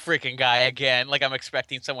 this freaking guy again. Like, I'm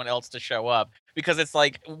expecting someone else to show up. Because it's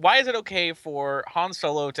like, why is it okay for Han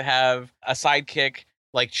Solo to have a sidekick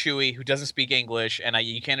like Chewie who doesn't speak English and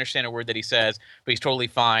you can't understand a word that he says, but he's totally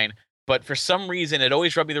fine? But for some reason, it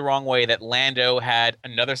always rubbed me the wrong way that Lando had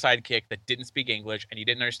another sidekick that didn't speak English and you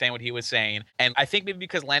didn't understand what he was saying. And I think maybe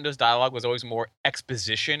because Lando's dialogue was always more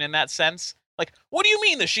exposition in that sense. Like, what do you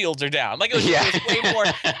mean the shields are down? Like,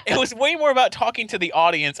 it was way more about talking to the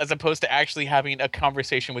audience as opposed to actually having a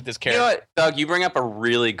conversation with this character. You know what, Doug, you bring up a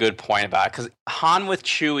really good point about it, because Han with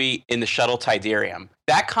Chewie in the shuttle Tidarium,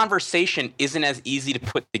 that conversation isn't as easy to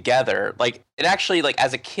put together. Like, it actually, like,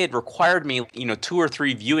 as a kid, required me, 2 or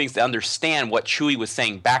 3 viewings to understand what Chewie was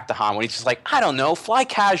saying back to Han when he's just like, I don't know, fly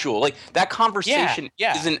casual. Like, that conversation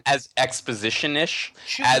isn't as exposition-ish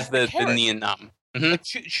as the Nien Nunb. Mm-hmm. Like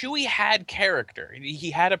Chewie had character.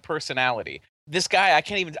 He had a personality. This guy,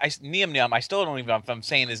 Nien Nunb, I still don't even know if I'm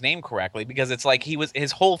saying his name correctly, because it's like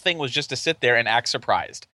his whole thing was just to sit there and act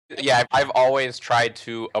surprised. Yeah, I've always tried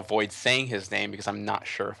to avoid saying his name because I'm not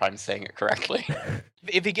sure if I'm saying it correctly.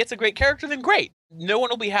 If he gets a great character, then great. No one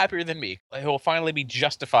will be happier than me. He'll finally be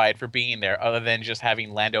justified for being there, other than just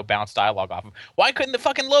having Lando bounce dialogue off him. Why couldn't the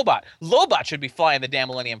fucking Lobot? Lobot should be flying the damn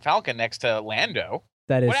Millennium Falcon next to Lando.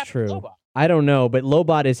 That is What happened to true. Lobot? I don't know, but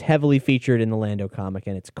Lobot is heavily featured in the Lando comic,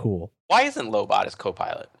 and it's cool. Why isn't Lobot his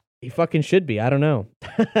co-pilot? He fucking should be. I don't know.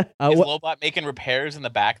 Is what- Lobot making repairs in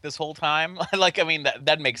the back this whole time? Like, I mean,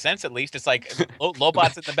 that makes sense at least. It's like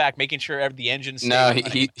Lobot's in the back making sure the engine's No,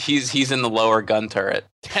 stable. he's in the lower gun turret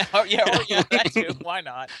yeah, that too. Why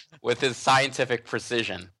not? with his scientific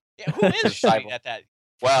precision. Yeah, who is shooting at that?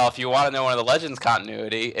 Well, if you want to know one of the Legends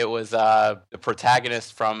continuity, it was the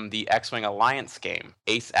protagonist from the X-Wing Alliance game,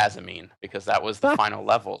 Ace Azamine, because that was the final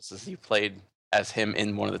levels, as you played as him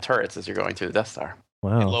in one of the turrets as you're going through the Death Star.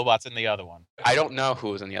 And Wow. Lobot's in the other one. I don't know who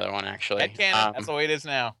was in the other one, actually. Headcanon, that's the way it is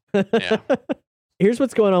now. Yeah. Here's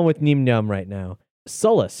what's going on with Neem Num right now.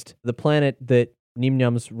 Sullust, the planet that Neem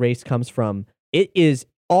Num's race comes from, it is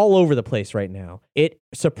all over the place right now. It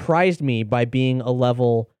surprised me by being a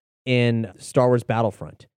level in Star Wars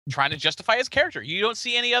Battlefront. Trying to justify his character. You don't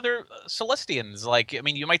see any other Celestians. Like, I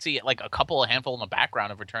mean, you might see like a handful in the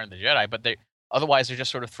background of Return of the Jedi, but otherwise they're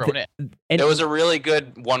just sort of thrown in. And There was a really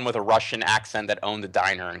good one with a Russian accent that owned a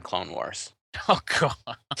diner in Clone Wars. Oh god.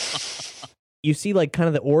 you see like kind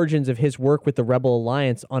of the origins of his work with the Rebel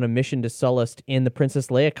Alliance on a mission to Sullust in the Princess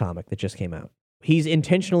Leia comic that just came out. He's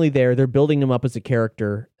intentionally there. They're building him up as a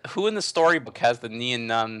character. Who in the storybook has the Nien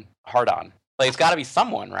Nun hard-on? Like, it's got to be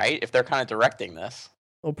someone, right? If they're kind of directing this.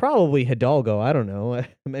 Well, probably Hidalgo. I don't know.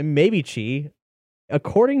 Maybe Chi.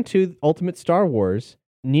 According to Ultimate Star Wars,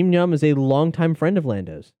 Neem Num is a longtime friend of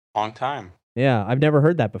Lando's. Long time. Yeah, I've never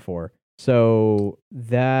heard that before. So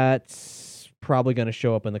that's probably going to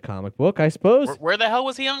show up in the comic book, I suppose. Where the hell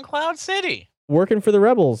was he on Cloud City? Working for the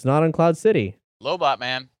Rebels, not on Cloud City. Lobot,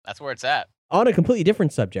 man. That's where it's at. On a completely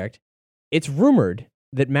different subject, it's rumored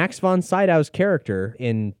that Max von Sydow's character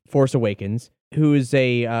in Force Awakens, who is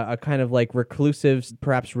a kind of like reclusive,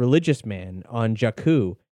 perhaps religious man on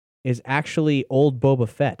Jakku, is actually old Boba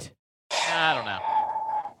Fett. I don't know.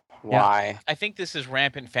 Why? I think this is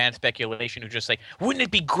rampant fan speculation who just like, wouldn't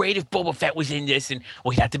it be great if Boba Fett was in this and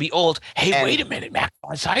well, he'd have to be old. Hey, And- wait a minute, Max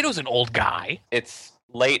von Sydow's an old guy. It's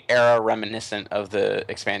late era reminiscent of the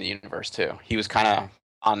expanded universe too. He was kind of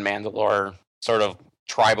on Mandalore, sort of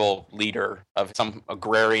tribal leader of some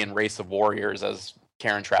agrarian race of warriors, as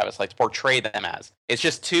Karen Travis likes to portray them as. It's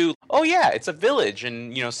just too, oh yeah, it's a village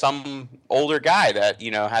and, you know, some older guy that,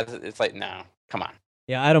 you know, has, it's like, no, come on.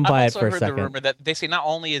 Yeah, I don't buy it I've for also a heard the second. rumor that they say not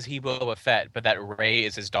only is he Boba Fett, but that Rey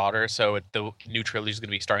is his daughter. So the new trilogy is going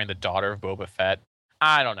to be starring the daughter of Boba Fett.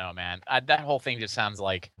 I don't know, man. That whole thing just sounds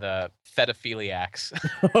like the fedophiliacs.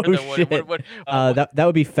 Oh, The- shit. what- That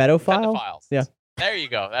would be Fedophile? pedophiles. Yeah. There you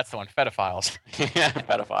go. That's the one. Pedophiles.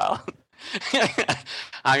 Pedophile.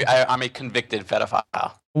 I'm a convicted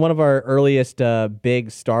pedophile. One of our earliest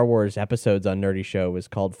big Star Wars episodes on Nerdy Show was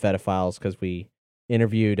called Fedophiles because we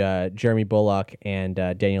interviewed Jeremy Bullock and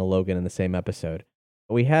Daniel Logan in the same episode.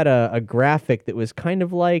 We had a graphic that was kind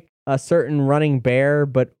of like a certain running bear,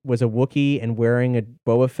 but was a Wookiee and wearing a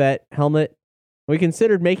Boba Fett helmet. We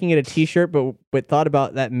considered making it a T-shirt, but thought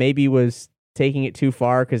about that maybe was taking it too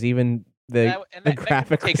far because even the That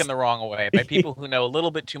graphic can be taken was- the wrong way by people who know a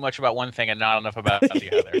little bit too much about one thing and not enough about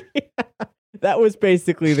the other. That was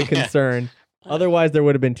basically the concern. Otherwise, there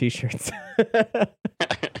would have been T-shirts.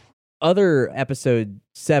 Other episode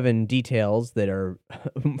 7 details that are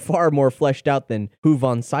far more fleshed out than who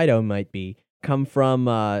Von Sydow might be come from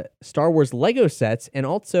Star Wars Lego sets and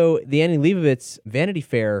also the Annie Leibovitz Vanity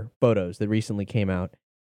Fair photos that recently came out.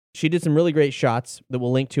 She did some really great shots that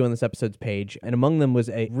we'll link to on this episode's page, and among them was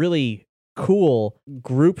a really cool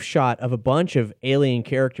group shot of a bunch of alien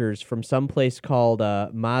characters from some place called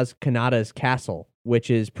Maz Kanata's Castle, which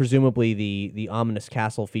is presumably the ominous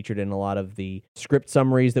castle featured in a lot of the script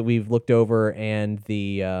summaries that we've looked over and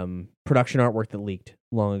the production artwork that leaked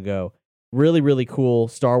long ago. Really, really cool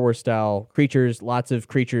Star Wars style creatures, lots of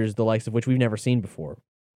creatures, the likes of which we've never seen before.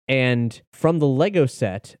 And from the Lego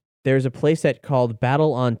set, there's a playset called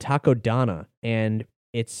Battle on Takodana, and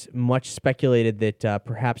it's much speculated that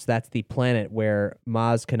perhaps that's the planet where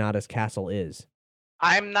Maz Kanata's castle is.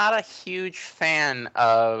 I'm not a huge fan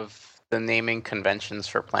of the naming conventions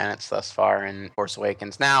for planets thus far in Force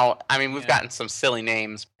Awakens. Now, I mean, we've gotten some silly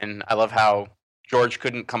names, and I love how George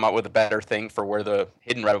couldn't come up with a better thing for where the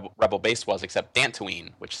hidden rebel base was except Dantooine,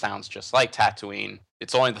 which sounds just like Tatooine.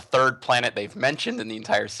 It's only the third planet they've mentioned in the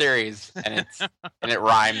entire series, and it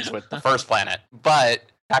rhymes with the first planet. But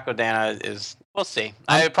Taco-Dana is, we'll see.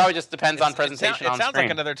 It probably just depends on presentation on screen. It sounds like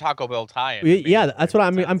another Taco Bell tie-in. Yeah, that's what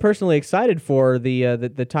I'm personally excited for,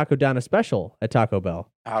 the Taco-Dana special at Taco Bell.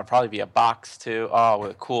 It'll probably be a box, too. Oh,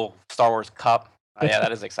 with a cool Star Wars cup. Oh, yeah,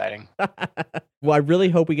 that is exciting. Well, I really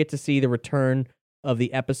hope we get to see the return of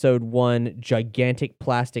the Episode 1 gigantic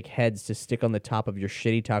plastic heads to stick on the top of your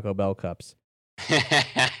shitty Taco Bell cups.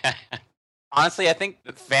 Honestly, I think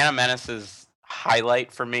the Phantom Menace's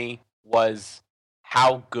highlight for me was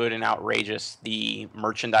how good and outrageous the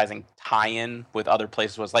merchandising tie-in with other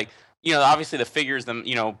places was. Like, obviously the figures,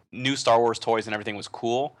 new Star Wars toys and everything was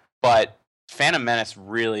cool, but Phantom Menace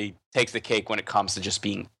really takes the cake when it comes to just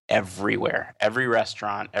being everywhere. Every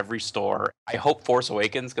restaurant, every store. I hope Force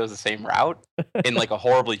Awakens goes the same route in like a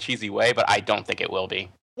horribly cheesy way, but I don't think it will be.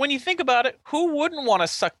 When you think about it, who wouldn't want to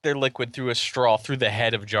suck their liquid through a straw through the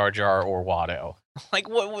head of Jar Jar or Watto? Like,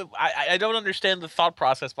 I don't understand the thought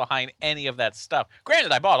process behind any of that stuff.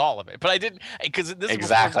 Granted, I bought all of it, but I didn't, because this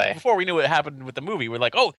exactly was before we knew what happened with the movie. We're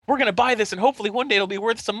like, oh, we're going to buy this, and hopefully one day it'll be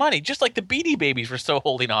worth some money, just like the Beanie Babies we're so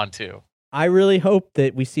holding on to. I really hope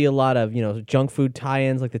that we see a lot of, junk food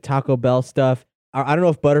tie-ins like the Taco Bell stuff. I don't know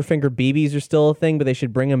if Butterfinger BBs are still a thing, but they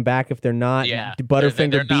should bring them back if they're not. Yeah,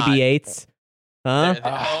 Butterfinger BB-8s. Huh?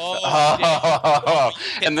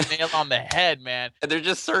 And the nail on the head, man. They're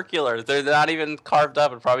just circular. They're not even carved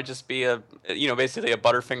up. It'd probably just be basically a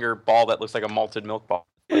Butterfinger ball that looks like a malted milk ball.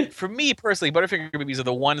 For me personally, Butterfinger BBs are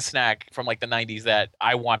the one snack from like the 90s that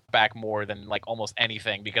I want back more than like almost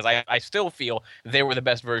anything, because I still feel they were the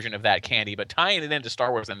best version of that candy. But tying it into Star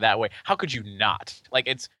Wars in that way, how could you not? Like,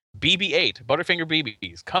 it's BB-8, Butterfinger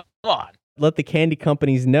BBs. Come on. Let the candy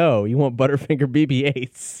companies know you want Butterfinger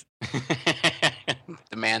BB-8s.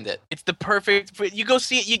 Demand it. It's the perfect. You go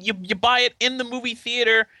see it. You buy it in the movie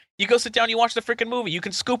theater. You go sit down. You watch the freaking movie. You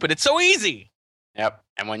can scoop it. It's so easy. Yep.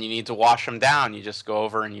 And when you need to wash them down, you just go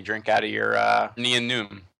over and you drink out of your Neon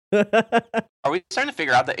Noom. Are we starting to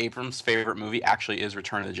figure out that Abrams' favorite movie actually is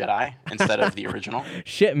Return of the Jedi instead of the original?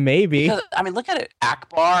 Shit, maybe. Because, look at it.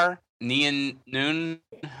 Akbar, Neon Noon,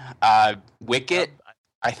 Wicket.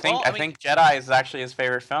 I think Jedi is actually his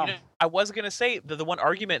favorite film. I was going to say the one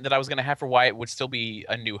argument that I was going to have for why it would still be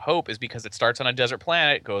A New Hope is because it starts on a desert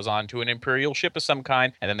planet, goes on to an Imperial ship of some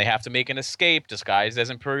kind, and then they have to make an escape disguised as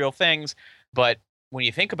Imperial things. But when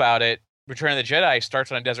you think about it, Return of the Jedi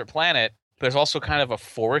starts on a desert planet, but there's also kind of a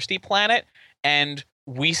foresty planet, and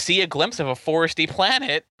we see a glimpse of a foresty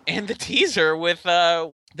planet in the teaser with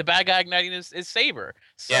the bad guy igniting his saber.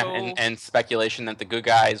 So... Yeah, and speculation that the good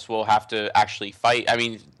guys will have to actually fight. I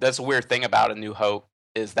mean, that's a weird thing about A New Hope,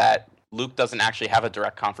 is that Luke doesn't actually have a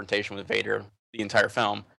direct confrontation with Vader the entire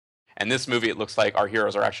film. And this movie, it looks like our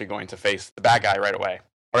heroes are actually going to face the bad guy right away.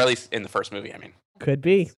 Or at least in the first movie, I mean. Could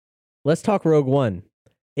be. Let's talk Rogue One.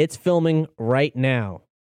 It's filming right now,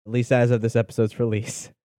 at least as of this episode's release.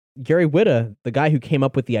 Gary Whitta, the guy who came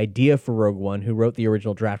up with the idea for Rogue One, who wrote the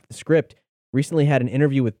original draft of the script, recently had an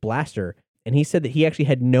interview with Blaster, and he said that he actually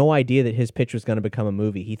had no idea that his pitch was going to become a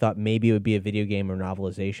movie. He thought maybe it would be a video game or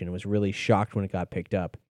novelization, and was really shocked when it got picked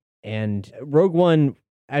up. And Rogue One,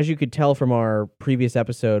 as you could tell from our previous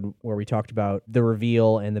episode where we talked about the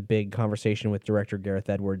reveal and the big conversation with director Gareth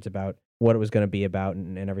Edwards about what it was going to be about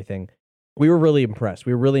and everything, we were really impressed.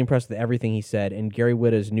 We were really impressed with everything he said, and Gary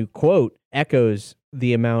Whitta's new quote echoes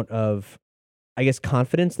the amount of, I guess,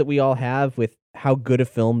 confidence that we all have with how good a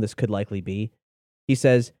film this could likely be. He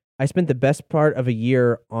says, I spent the best part of a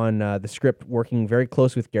year on the script working very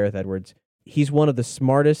close with Gareth Edwards. He's one of the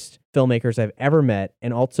smartest filmmakers I've ever met,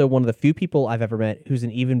 and also one of the few people I've ever met who's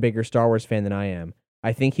an even bigger Star Wars fan than I am.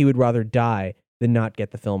 I think he would rather die than not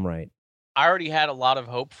get the film right. I already had a lot of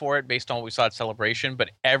hope for it based on what we saw at Celebration,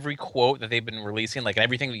 but every quote that they've been releasing, like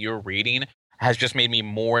everything that you're reading, has just made me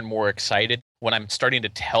more and more excited when I'm starting to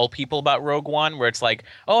tell people about Rogue One, where it's like,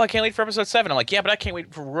 oh, I can't wait for episode 7. I'm like, yeah, but I can't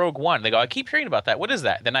wait for Rogue One. They go, I keep hearing about that. What is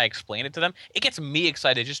that? Then I explain it to them. It gets me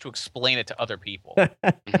excited just to explain it to other people.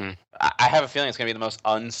 Mm-hmm. I have a feeling it's going to be the most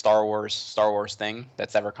un-Star Wars thing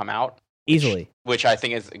that's ever come out. Easily. Which I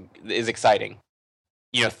think is exciting.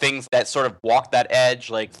 You know, things that sort of walk that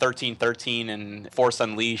edge, like 1313 and Force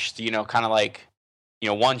Unleashed, you know, kind of like, you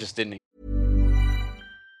know, one just didn't.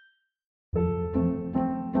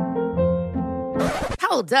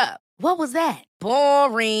 Hold up. What was that?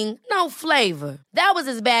 Boring. No flavor. That was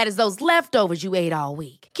as bad as those leftovers you ate all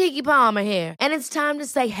week. Keke Palmer here, and it's time to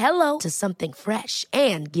say hello to something fresh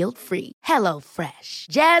and guilt-free. HelloFresh.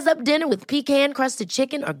 Jazz up dinner with pecan-crusted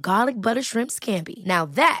chicken or garlic butter shrimp scampi. Now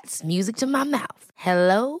that's music to my mouth.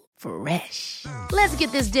 HelloFresh. Let's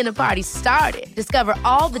get this dinner party started. Discover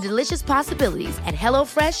all the delicious possibilities at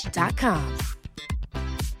HelloFresh.com.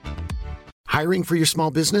 Hiring for your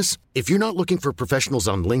small business? If you're not looking for professionals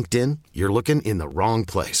on LinkedIn, you're looking in the wrong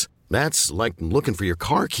place. That's like looking for your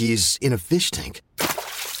car keys in a fish tank.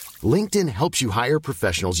 LinkedIn helps you hire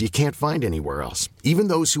professionals you can't find anywhere else, even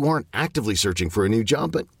those who aren't actively searching for a new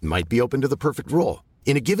job but might be open to the perfect role.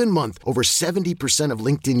 In a given month, over 70% of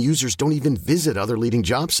LinkedIn users don't even visit other leading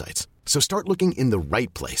job sites. So start looking in the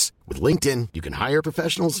right place. With LinkedIn, you can hire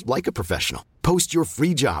professionals like a professional. Post your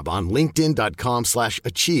free job on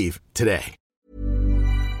linkedin.com/achieve today.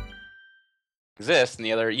 Exist, and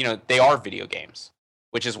the other, they are video games,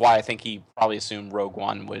 which is why I think he probably assumed Rogue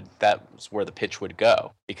One that was where the pitch would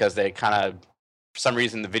go, because they kind of, for some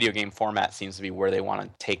reason, the video game format seems to be where they want to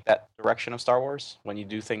take that direction of Star Wars when you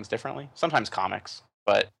do things differently. Sometimes comics,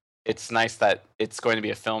 but it's nice that it's going to be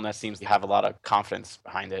a film that seems to have a lot of confidence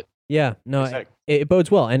behind it. Yeah, no, it bodes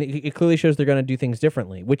well, and it clearly shows they're going to do things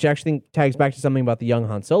differently, which actually tags back to something about the young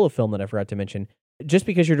Han Solo film that I forgot to mention. Just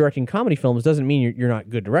because you're directing comedy films doesn't mean you're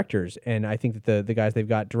not good directors, and I think that the guys they've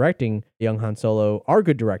got directing young Han Solo are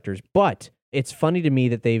good directors, but it's funny to me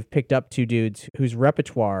that they've picked up two dudes whose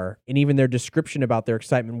repertoire and even their description about their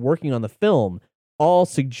excitement working on the film all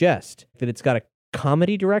suggest that it's got a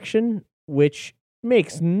comedy direction, which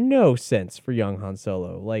makes no sense for young Han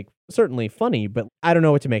Solo. Like, certainly funny, but I don't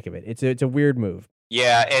know what to make of it. It's a weird move.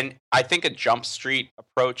 Yeah, and I think a Jump Street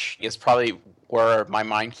approach is probably where my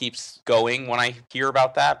mind keeps going when I hear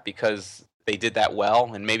about that, because they did that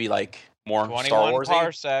well, and maybe like more Star Wars. 21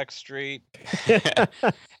 Parsec Street.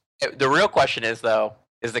 The real question is, though,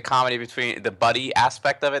 is the comedy between the buddy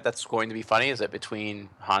aspect of it that's going to be funny? Is it between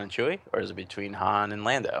Han and Chewie, or is it between Han and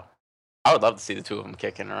Lando? I would love to see the two of them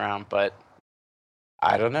kicking around, but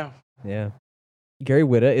I don't know. Yeah. Gary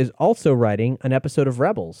Whitta is also writing an episode of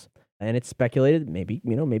Rebels, and it's speculated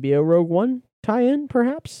maybe a Rogue One tie-in,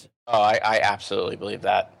 perhaps. Oh, I absolutely believe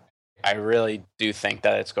that. I really do think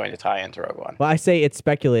that it's going to tie into Rogue One. Well, I say it's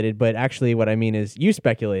speculated, but actually what I mean is you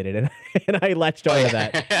speculated, and I latched onto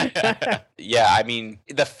that. Yeah, I mean,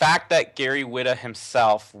 the fact that Gary Whitta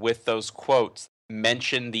himself, with those quotes,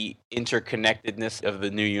 mentioned the interconnectedness of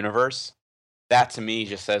the new universe, that to me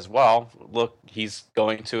just says, well, look, he's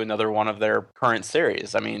going to another one of their current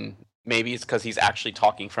series. I mean, maybe it's because he's actually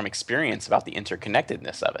talking from experience about the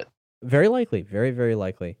interconnectedness of it. Very likely. Very, very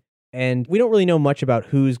likely. And we don't really know much about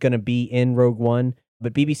who's going to be in Rogue One,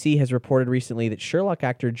 but BBC has reported recently that Sherlock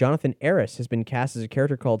actor Jonathan Arris has been cast as a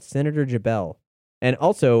character called Senator Jabel. And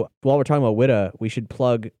also, while we're talking about Whitta, we should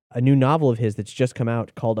plug a new novel of his that's just come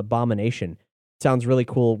out called Abomination. Sounds really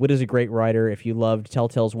cool. Whitta's a great writer. If you loved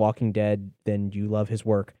Telltale's Walking Dead, then you love his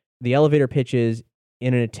work. The elevator pitch is,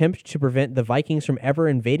 in an attempt to prevent the Vikings from ever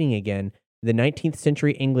invading again, the 19th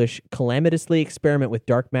century English calamitously experiment with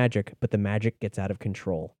dark magic, but the magic gets out of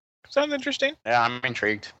control. Sounds interesting. Yeah, I'm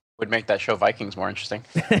intrigued. Would make that show Vikings more interesting.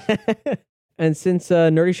 And since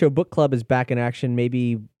Nerdy Show Book Club is back in action,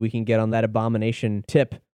 maybe we can get on that Abomination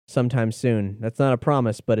tip sometime soon. That's not a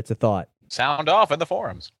promise, but it's a thought. Sound off in the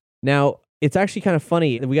forums. Now, it's actually kind of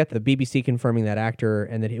funny that we got the BBC confirming that actor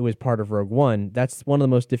and that it was part of Rogue One. That's one of the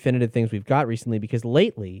most definitive things we've got recently, because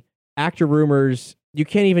lately, actor rumors, you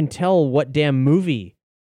can't even tell what damn movie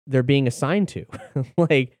they're being assigned to.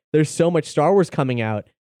 Like, there's so much Star Wars coming out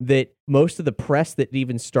that most of the press that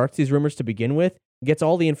even starts these rumors to begin with gets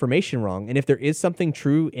all the information wrong. And if there is something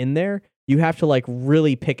true in there, you have to like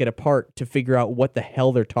really pick it apart to figure out what the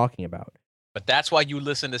hell they're talking about. But that's why you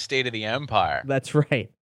listen to State of the Empire. That's right.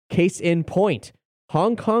 Case in point,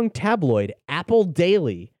 Hong Kong tabloid Apple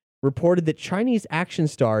Daily reported that Chinese action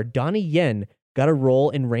star Donnie Yen got a role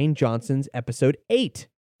in Rian Johnson's Episode 8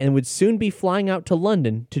 and would soon be flying out to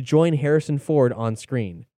London to join Harrison Ford on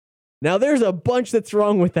screen. Now, there's a bunch that's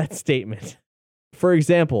wrong with that statement. For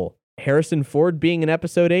example, Harrison Ford being in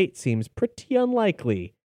Episode 8 seems pretty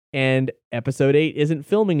unlikely, and Episode 8 isn't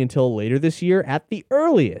filming until later this year at the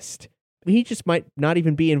earliest. He just might not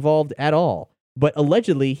even be involved at all. But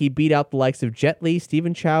allegedly, he beat out the likes of Jet Li,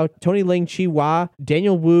 Stephen Chow, Tony Leung Chi-Hwa,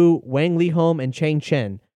 Daniel Wu, Wang Leehom, and Chang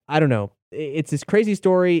Chen. I don't know. It's this crazy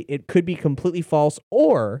story. It could be completely false,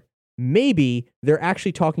 or maybe they're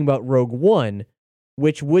actually talking about Rogue One,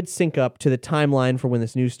 which would sync up to the timeline for when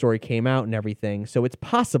this news story came out and everything. So it's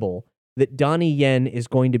possible that Donnie Yen is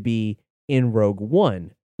going to be in Rogue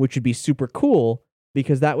One, which would be super cool,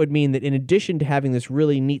 because that would mean that in addition to having this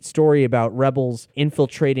really neat story about rebels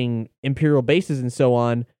infiltrating Imperial bases and so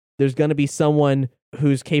on, there's going to be someone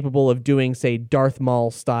who's capable of doing, say, Darth Maul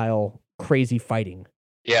style crazy fighting.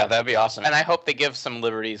 Yeah, that'd be awesome. And I hope they give some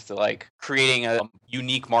liberties to like creating a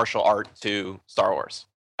unique martial art to Star Wars.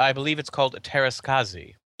 I believe it's called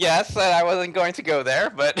Terraskazi. Yes, I wasn't going to go there,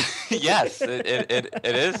 but yes, it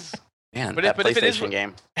is. Man, But that if it is, PlayStation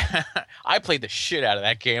game. I played the shit out of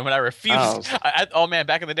that game, and I refused. Oh. Oh man,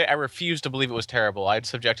 back in the day, I refused to believe it was terrible. I'd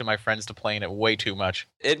subjected my friends to playing it way too much.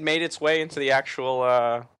 It made its way into the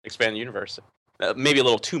actual expanded universe. Maybe a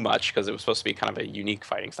little too much because it was supposed to be kind of a unique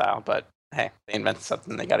fighting style. But hey, they invented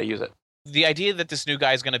something; they got to use it. The idea that this new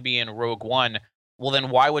guy is going to be in Rogue One, well, then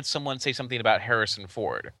why would someone say something about Harrison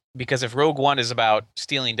Ford? Because if Rogue One is about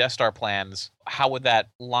stealing Death Star plans, how would that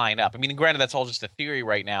line up? I mean, granted, that's all just a theory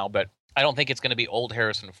right now, but I don't think it's going to be old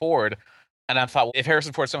Harrison Ford. And I thought, well, if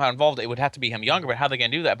Harrison Ford's somehow involved, it would have to be him younger, but how are they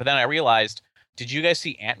going to do that? But then I realized, did you guys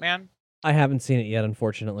see Ant-Man? I haven't seen it yet,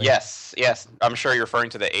 unfortunately. Yes. I'm sure you're referring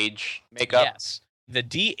to the age makeup. Yes. The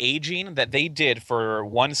de-aging that they did for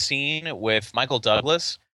one scene with Michael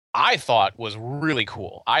Douglas, I thought was really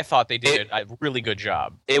cool. I thought they did a really good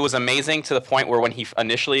job. It was amazing to the point where when he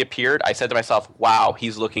initially appeared, I said to myself, wow,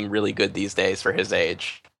 he's looking really good these days for his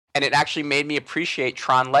age. And it actually made me appreciate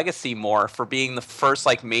Tron Legacy more for being the first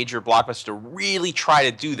major blockbuster to really try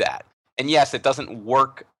to do that. And yes, it doesn't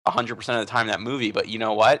work 100% of the time in that movie, but you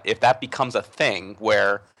know what? If that becomes a thing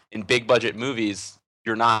where in big budget movies,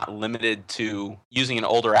 you're not limited to using an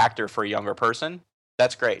older actor for a younger person,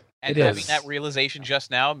 that's great. And having that realization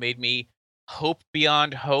just now made me hope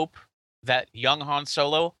beyond hope that young Han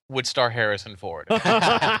Solo would star Harrison Ford.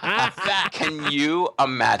 Can you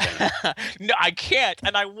imagine? No, I can't,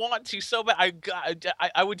 and I want to so bad.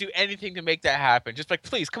 I would do anything to make that happen. Just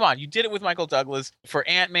please, come on. You did it with Michael Douglas for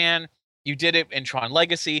Ant-Man. You did it in Tron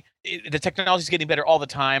Legacy. The technology is getting better all the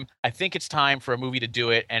time. I think it's time for a movie to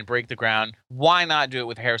do it and break the ground. Why not do it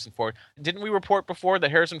with Harrison Ford? Didn't we report before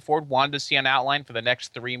that Harrison Ford wanted to see an outline for the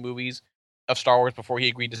next 3 movies of Star Wars before he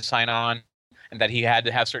agreed to sign on? And that he had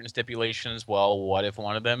to have certain stipulations. Well, what if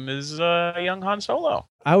one of them is young Han Solo?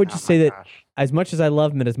 I would just say that as much as I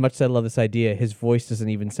love him and as much as I love this idea, his voice doesn't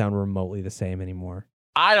even sound remotely the same anymore.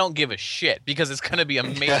 I don't give a shit because it's going to be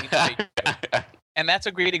amazing. And that's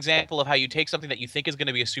a great example of how you take something that you think is going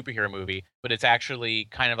to be a superhero movie, but it's actually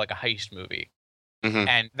kind of like a heist movie. Mm-hmm.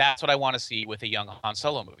 And that's what I want to see with a young Han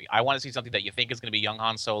Solo movie. I want to see something that you think is going to be young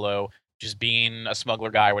Han Solo, just being a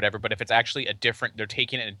smuggler guy or whatever, but if it's actually they're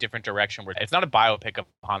taking it in a different direction where it's not a biopic of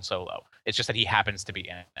Han Solo. It's just that he happens to be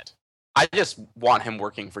in it. I just want him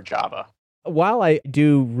working for Jabba. While I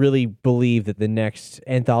do really believe that the next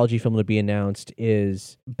anthology film to be announced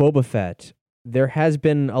is Boba Fett, there has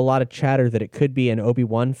been a lot of chatter that it could be an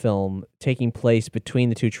Obi-Wan film taking place between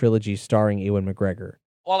the 2 trilogies starring Ewan McGregor.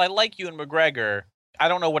 While I like Ewan McGregor, I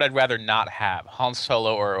don't know what I'd rather not have, Han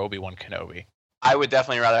Solo or Obi-Wan Kenobi. I would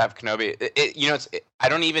definitely rather have Kenobi. I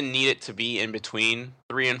don't even need it to be in between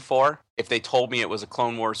 3 and 4. If they told me it was a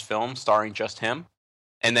Clone Wars film starring just him,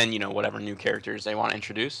 and then, whatever new characters they want to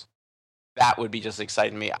introduce, that would be just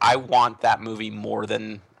exciting to me. I want that movie more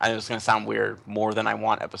than, I know it's going to sound weird, more than I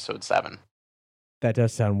want Episode 7. That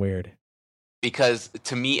does sound weird. Because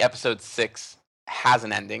to me, Episode 6 has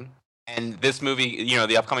an ending. And this movie,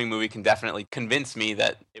 the upcoming movie can definitely convince me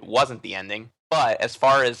that it wasn't the ending. But as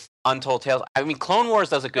far as Untold Tales, I mean, Clone Wars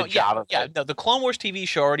does a good job of it. No, the Clone Wars TV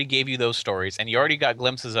show already gave you those stories, and you already got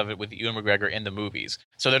glimpses of it with Ewan McGregor in the movies.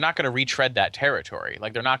 So they're not going to retread that territory.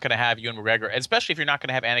 They're not going to have Ewan McGregor, especially if you're not going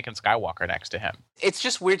to have Anakin Skywalker next to him. It's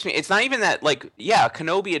just weird to me. It's not even that, a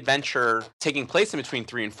Kenobi adventure taking place in between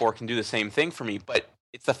 3 and 4 can do the same thing for me, but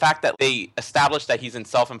it's the fact that they established that he's in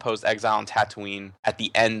self-imposed exile on Tatooine at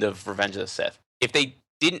the end of Revenge of the Sith. If they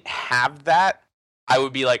didn't have that, I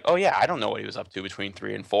would be like, oh yeah, I don't know what he was up to between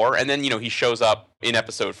 3 and 4. And then, he shows up in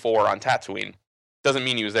Episode 4 on Tatooine. Doesn't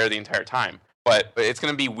mean he was there the entire time. But it's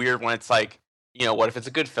going to be weird when it's what if it's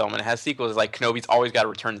a good film and it has sequels? It's Kenobi's always got to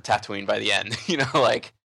return to Tatooine by the end.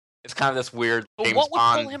 It's kind of this weird But what would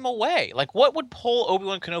pull him away? What would pull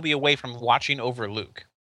Obi-Wan Kenobi away from watching over Luke?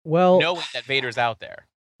 Well, knowing that Vader's out there.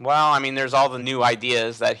 Well, I mean, there's all the new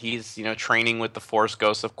ideas that he's, training with the Force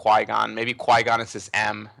Ghosts of Qui-Gon. Maybe Qui-Gon is his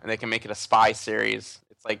M, and they can make it a spy series.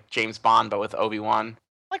 It's like James Bond, but with Obi-Wan.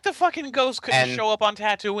 The fucking ghost couldn't show up on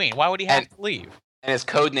Tatooine. Why would he have to leave? And his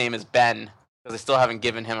code name is Ben, because they still haven't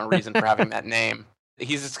given him a reason for having that name.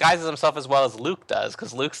 He disguises himself as well as Luke does,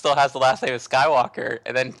 because Luke still has the last name of Skywalker,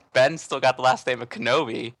 and then Ben still got the last name of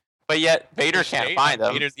Kenobi. But yet, Vader can't find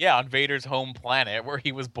him. On Vader's home planet, where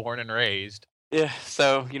he was born and raised. Yeah,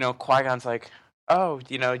 so, Qui-Gon's like, oh,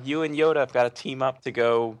 you and Yoda have got to team up to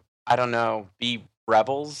go, I don't know, be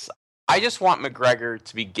rebels. I just want McGregor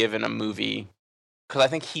to be given a movie, because I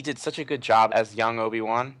think he did such a good job as young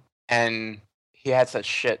Obi-Wan, and he had such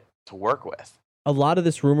shit to work with. A lot of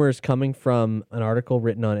this rumor is coming from an article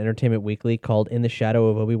written on Entertainment Weekly called In the Shadow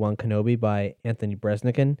of Obi-Wan Kenobi by Anthony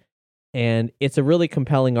Breznican, and it's a really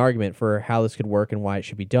compelling argument for how this could work and why it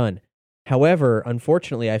should be done. However,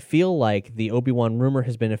 unfortunately, I feel like the Obi-Wan rumor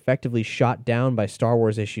has been effectively shot down by Star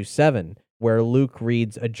Wars Issue 7, where Luke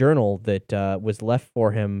reads a journal that was left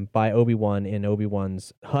for him by Obi-Wan in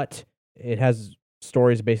Obi-Wan's hut. It has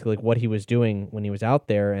stories basically like what he was doing when he was out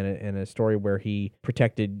there, and a story where he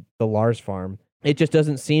protected the Lars farm. It just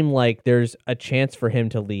doesn't seem like there's a chance for him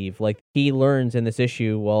to leave. Like, he learns in this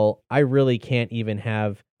issue, well, I really can't even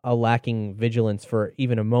have a lacking vigilance for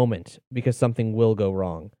even a moment because something will go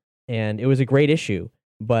wrong. And it was a great issue,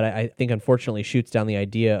 but I think unfortunately shoots down the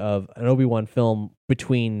idea of an Obi-Wan film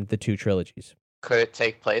between the two trilogies. Could it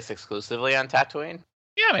take place exclusively on Tatooine?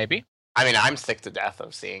 Yeah, maybe. I mean, I'm sick to death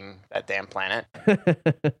of seeing that damn planet.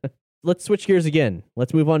 Let's switch gears again.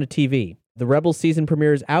 Let's move on to TV. The Rebels season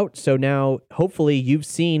premiere is out, so now hopefully you've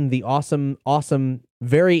seen the awesome,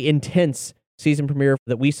 very intense season premiere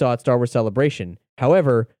that we saw at Star Wars Celebration.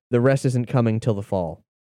 However, the rest isn't coming till the fall,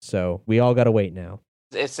 so we all got to wait now.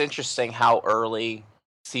 It's interesting how early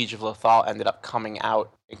Siege of Lothal ended up coming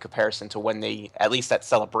out in comparison to when they, at least at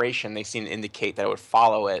Celebration, they seemed to indicate that it would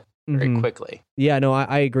follow it very quickly. Yeah, no,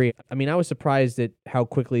 I agree. I mean, I was surprised at how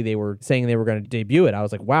quickly they were saying they were going to debut it. I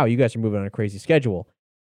was like, wow, you guys are moving on a crazy schedule.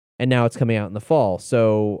 And now it's coming out in the fall.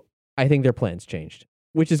 So I think their plans changed,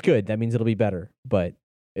 which is good. That means it'll be better, but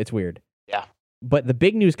it's weird. Yeah. But the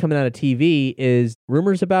big news coming out of TV is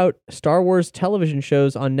rumors about Star Wars television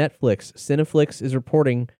shows on Netflix. Cineflix is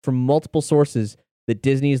reporting from multiple sources that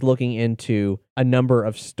Disney is looking into a number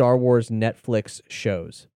of Star Wars Netflix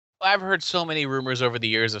shows. I've heard so many rumors over the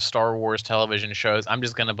years of Star Wars television shows. I'm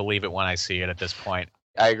just going to believe it when I see it at this point.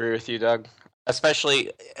 I agree with you, Doug.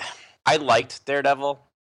 Especially, I liked Daredevil,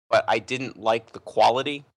 but I didn't like the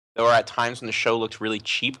quality. There were at times when the show looked really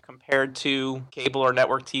cheap compared to cable or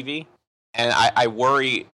network TV. And I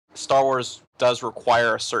worry Star Wars does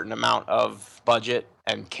require a certain amount of budget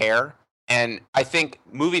and care. And I think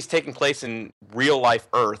movies taking place in real life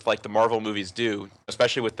Earth, like the Marvel movies do,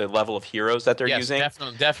 especially with the level of heroes that they're using.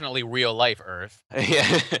 Definitely real life Earth.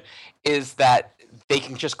 Yeah, is that they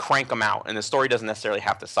can just crank them out and the story doesn't necessarily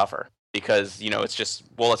have to suffer. Because, it's just,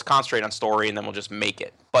 well, let's concentrate on story and then we'll just make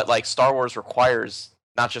it. But like Star Wars requires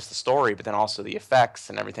not just the story, but then also the effects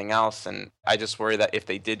and everything else. And I just worry that if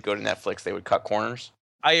they did go to Netflix, they would cut corners.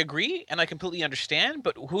 I agree, and I completely understand,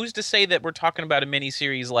 but who's to say that we're talking about a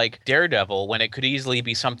miniseries like Daredevil when it could easily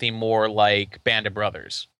be something more like Band of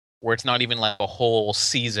Brothers, where it's not even like a whole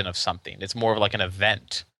season of something. It's more of like an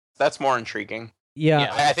event. That's more intriguing.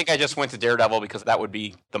 Yeah. I think I just went to Daredevil because that would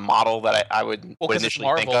be the model that I would initially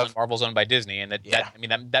Marvel, think of. And Marvel's owned by Disney, and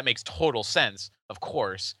that makes total sense, of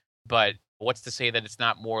course, but what's to say that it's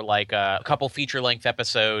not more like a couple feature-length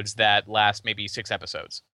episodes that last maybe 6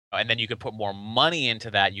 episodes? And then you could put more money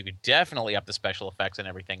into that. You could definitely up the special effects and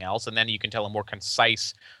everything else. And then you can tell a more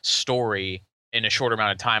concise story in a shorter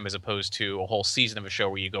amount of time as opposed to a whole season of a show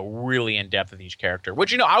where you go really in depth with each character,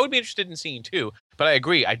 which, I would be interested in seeing too. But I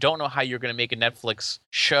agree. I don't know how you're going to make a Netflix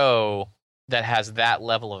show that has that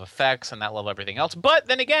level of effects and that level of everything else. But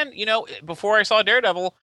then again, before I saw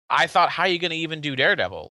Daredevil, I thought, how are you going to even do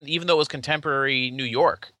Daredevil? Even though it was contemporary New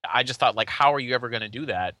York, I just thought, like, how are you ever going to do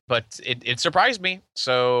that? But it surprised me.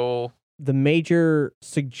 So the major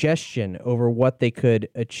suggestion over what they could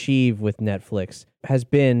achieve with Netflix has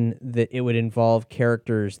been that it would involve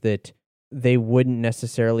characters that they wouldn't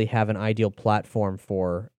necessarily have an ideal platform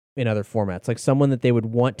for in other formats, like someone that they would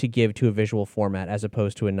want to give to a visual format as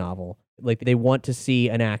opposed to a novel. Like, they want to see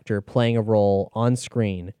an actor playing a role on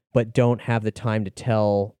screen, but don't have the time to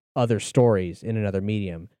tell other stories in another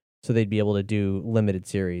medium. So they'd be able to do limited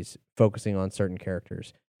series focusing on certain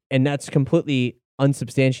characters. And that's completely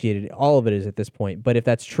unsubstantiated. All of it is at this point. But if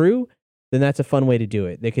that's true, then that's a fun way to do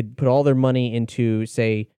it. They could put all their money into,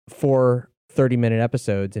 say, 4 30-minute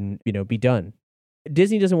episodes and, be done.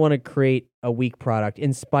 Disney doesn't want to create a weak product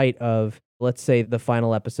in spite of, let's say, the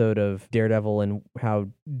final episode of Daredevil and how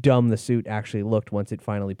dumb the suit actually looked once it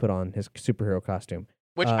finally put on his superhero costume.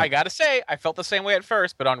 Which I gotta say, I felt the same way at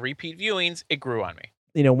first, but on repeat viewings, it grew on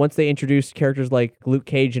me. Once they introduced characters like Luke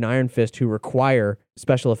Cage and Iron Fist who require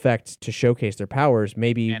special effects to showcase their powers,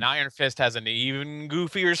 maybe... And Iron Fist has an even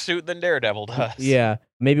goofier suit than Daredevil does. Yeah,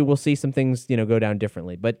 maybe we'll see some things, go down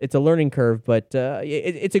differently. But it's a learning curve, but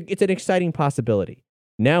it's an exciting possibility.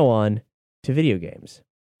 Now on to video games.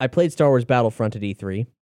 I played Star Wars Battlefront at E3.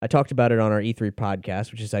 I talked about it on our E3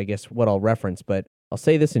 podcast, which is, I guess, what I'll reference, but I'll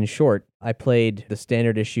say this in short. I played the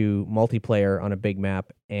standard issue multiplayer on a big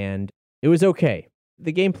map, and it was okay.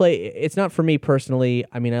 The gameplay, it's not for me personally.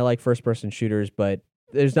 I mean, I like first-person shooters, but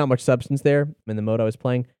there's not much substance there in the mode I was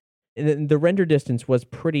playing. And the render distance was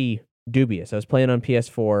pretty dubious. I was playing on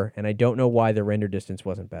PS4, and I don't know why the render distance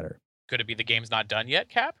wasn't better. Could it be the game's not done yet,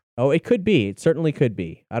 Cap? Oh, it could be. It certainly could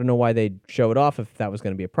be. I don't know why they'd show it off if that was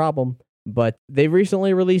going to be a problem. But they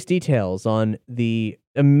recently released details on the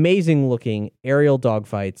amazing-looking aerial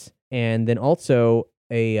dogfights, and then also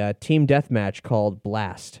a team deathmatch called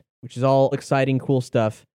Blast, which is all exciting, cool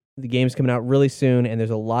stuff. The game's coming out really soon, and there's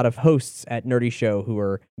a lot of hosts at Nerdy Show who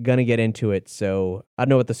are going to get into it. So I don't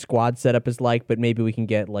know what the squad setup is like, but maybe we can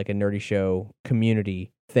get like a Nerdy Show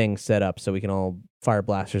community thing set up so we can all fire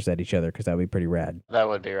blasters at each other, because that would be pretty rad. That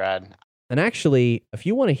would be rad. And actually, if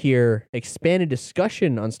you want to hear expanded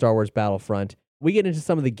discussion on Star Wars Battlefront, we get into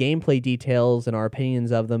some of the gameplay details and our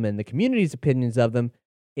opinions of them and the community's opinions of them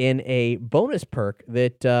in a bonus perk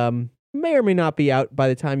that may or may not be out by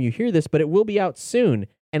the time you hear this, but it will be out soon.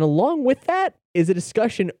 And along with that is a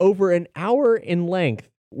discussion over an hour in length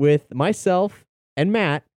with myself and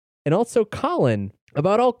Matt and also Colin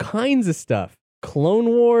about all kinds of stuff. Clone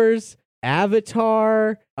Wars,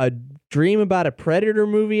 Avatar, a dream about a Predator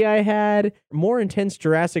movie I had, more intense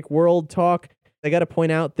Jurassic World talk. I got to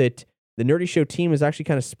point out that the Nerdy Show team is actually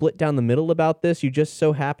kind of split down the middle about this. You just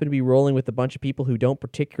so happen to be rolling with a bunch of people who don't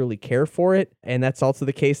particularly care for it, and that's also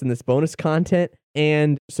the case in this bonus content.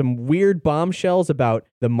 And some weird bombshells about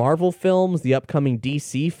the Marvel films, the upcoming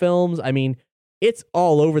DC films. I mean, it's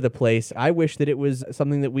all over the place. I wish that it was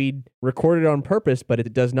something that we'd recorded on purpose, but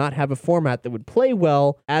it does not have a format that would play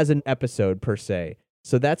well as an episode per se.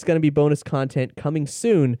 So that's going to be bonus content coming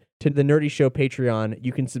soon to the Nerdy Show Patreon.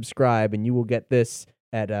 You can subscribe and you will get this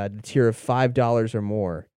at the tier of $5 or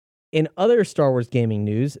more. In other Star Wars gaming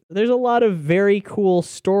news, there's a lot of very cool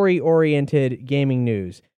story-oriented gaming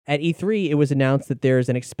news. At E3, it was announced that there's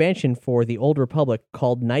an expansion for the Old Republic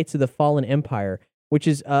called Knights of the Fallen Empire, which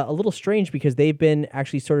is a little strange because they've been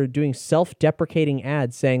actually sort of doing self-deprecating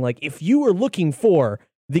ads saying, like, if you were looking for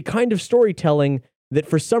the kind of storytelling that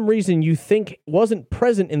for some reason you think wasn't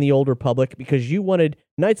present in the Old Republic because you wanted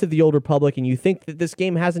Knights of the Old Republic and you think that this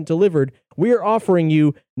game hasn't delivered, we are offering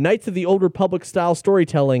you Knights of the Old Republic style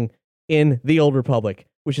storytelling in the Old Republic,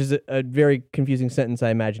 which is a very confusing sentence,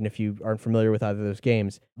 I imagine, if you aren't familiar with either of those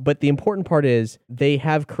games. But the important part is they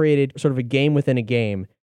have created sort of a game within a game.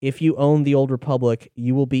 If you own the Old Republic,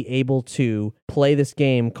 you will be able to play this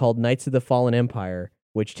game called Knights of the Fallen Empire,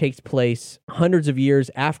 which takes place hundreds of years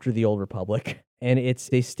after the Old Republic. And it's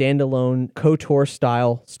a standalone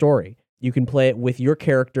KOTOR-style story. You can play it with your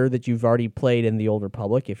character that you've already played in the Old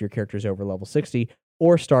Republic, if your character is over level 60,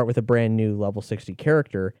 or start with a brand new level 60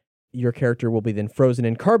 character. Your character will be then frozen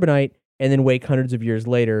in carbonite and then wake hundreds of years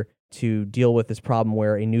later to deal with this problem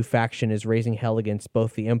where a new faction is raising hell against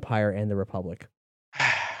both the Empire and the Republic.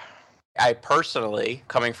 I personally,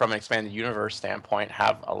 coming from an expanded universe standpoint,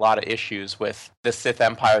 have a lot of issues with the Sith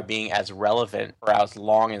Empire being as relevant for as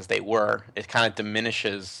long as they were. It kind of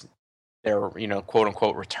diminishes their, quote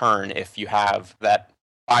unquote return if you have that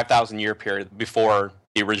 5,000 year period before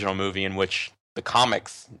the original movie in which the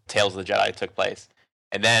comics Tales of the Jedi took place.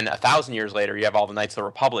 And then 1,000 years later, you have all the Knights of the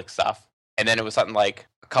Republic stuff. And then it was something like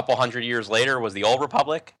a couple hundred years later was the Old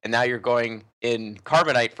Republic. And now you're going in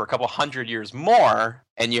Carbonite for a couple hundred years more,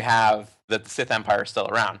 and you have the Sith Empire still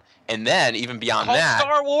around. And then even beyond that,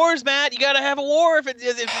 Star Wars, Matt. You got to have a war. If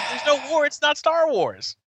there's no war, it's not Star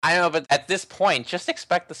Wars. I know, but at this point, just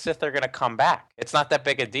expect the Sith are going to come back. It's not that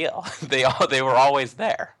big a deal. They were always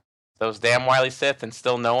there. Those damn wily Sith, and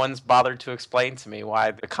still no one's bothered to explain to me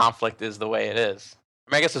why the conflict is the way it is.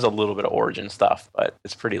 I guess there's a little bit of origin stuff, but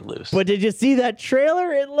it's pretty loose. But did you see that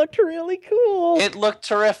trailer? It looked really cool. It looked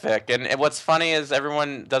terrific. And what's funny is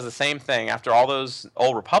everyone does the same thing after all those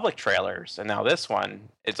Old Republic trailers. And now this one,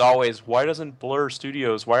 it's always, why doesn't Blur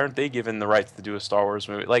Studios, why aren't they given the rights to do a Star Wars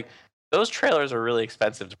movie? Like, those trailers are really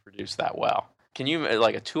expensive to produce that well. Can you,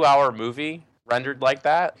 like, a 2-hour movie rendered like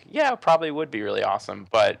that? Yeah, it probably would be really awesome,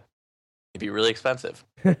 but it'd be really expensive.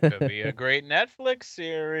 Could be a great Netflix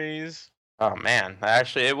series. Oh, man.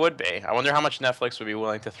 Actually, it would be. I wonder how much Netflix would be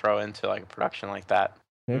willing to throw into like a production like that.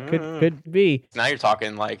 It could be. Now you're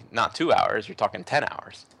talking like not 2 hours, you're talking 10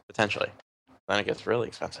 hours, potentially. Then it gets really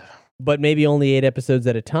expensive. But maybe only 8 episodes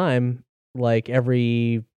at a time, like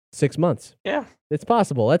every 6 months. Yeah. It's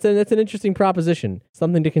possible. That's an interesting proposition.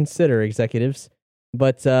 Something to consider, executives.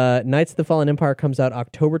 But Knights of the Fallen Empire comes out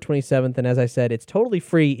October 27th, and as I said, it's totally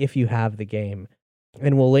free if you have the game.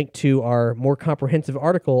 And we'll link to our more comprehensive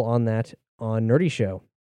article on that on Nerdy Show.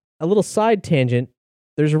 A little side tangent,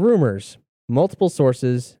 there's rumors, multiple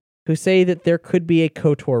sources, who say that there could be a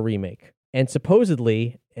KOTOR remake. And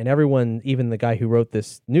supposedly, and everyone, even the guy who wrote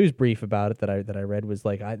this news brief about it that I read was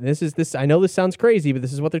like, I know this sounds crazy, but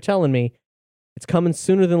this is what they're telling me. It's coming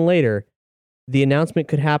sooner than later. The announcement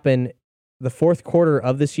could happen the fourth quarter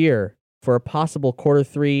of this year, for a possible quarter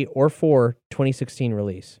 3 or 4 2016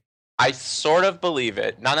 release. I sort of believe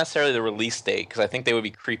it. Not necessarily the release date, because I think they would be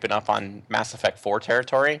creeping up on Mass Effect 4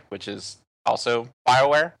 territory, which is also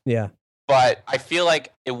BioWare. Yeah. But I feel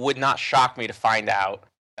like it would not shock me to find out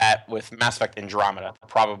that with Mass Effect Andromeda,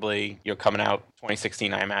 probably coming out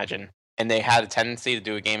 2016, I imagine, and they had a tendency to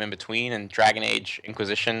do a game in between, and Dragon Age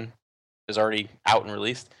Inquisition is already out and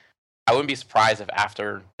released. I wouldn't be surprised if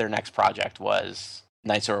after their next project was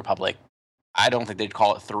Knights of the Republic, I don't think they'd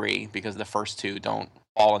call it 3 because the first 2 don't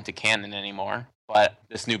fall into canon anymore. But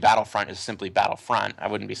this new Battlefront is simply Battlefront. I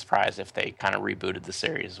wouldn't be surprised if they kind of rebooted the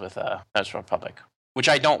series with Knights of the Republic, which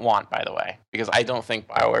I don't want, by the way, because I don't think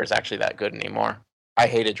BioWare is actually that good anymore. I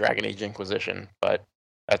hated Dragon Age Inquisition, but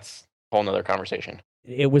that's a whole nother conversation.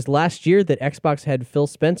 It was last year that Xbox head Phil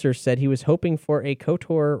Spencer said he was hoping for a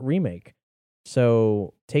KOTOR remake.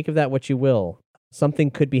 So take of that what you will. Something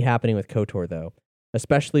could be happening with KOTOR, though,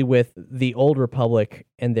 especially with the Old Republic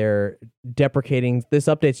and their deprecating this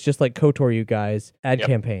update's just like KOTOR, you guys, ad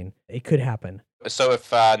campaign. It could happen. So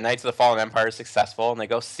if Knights of the Fallen Empire is successful and they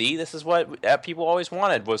go, see, this is what people always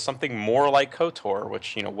wanted, was something more like KOTOR,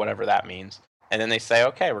 which, whatever that means. And then they say,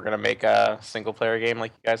 okay, we're going to make a single-player game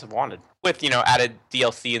like you guys have wanted. With, added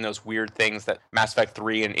DLC and those weird things that Mass Effect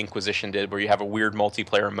 3 and Inquisition did, where you have a weird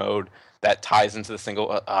multiplayer mode that ties into the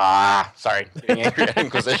single... sorry, getting angry at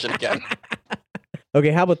Inquisition again.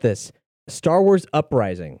 Okay, how about this? Star Wars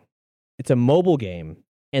Uprising. It's a mobile game,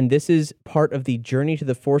 and this is part of the Journey to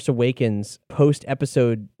the Force Awakens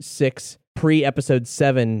post-Episode 6, pre-Episode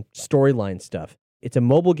 7 storyline stuff. It's a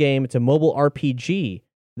mobile game. It's a mobile RPG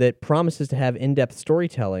that promises to have in-depth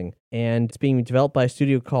storytelling, and it's being developed by a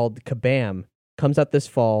studio called Kabam. Comes out this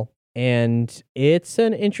fall, and it's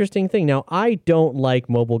an interesting thing. Now, I don't like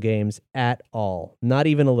mobile games at all, not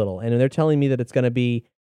even a little, and they're telling me that it's going to be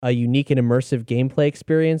a unique and immersive gameplay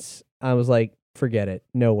experience. I was like, forget it.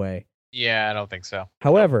 No way. Yeah, I don't think so.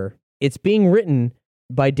 However, it's being written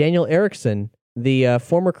by Daniel Erickson, the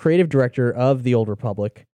former creative director of The Old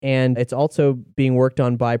Republic, and it's also being worked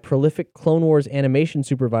on by prolific Clone Wars animation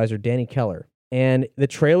supervisor Danny Keller. And the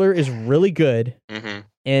trailer is really good, and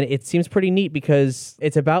it seems pretty neat because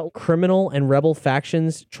it's about criminal and rebel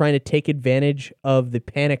factions trying to take advantage of the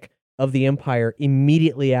panic of the Empire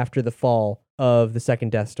immediately after the fall of the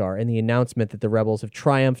second Death Star and the announcement that the rebels have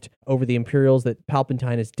triumphed over the Imperials, that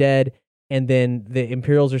Palpatine is dead, and then the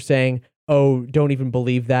Imperials are saying, oh, don't even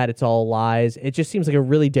believe that, it's all lies. It just seems like a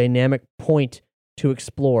really dynamic point to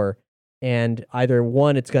explore, and either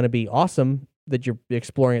one, it's going to be awesome that you're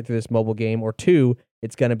exploring it through this mobile game, or two,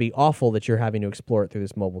 it's going to be awful that you're having to explore it through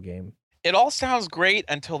this mobile game. It all sounds great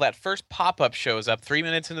until that first pop-up shows up 3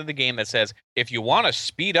 minutes into the game that says, if you want to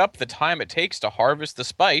speed up the time it takes to harvest the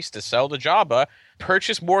spice to sell to Jabba,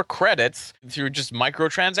 purchase more credits through just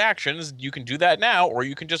microtransactions. You can do that now, or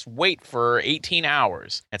you can just wait for 18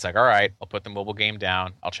 hours. It's like, all right, I'll put the mobile game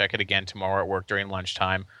down. I'll check it again tomorrow at work during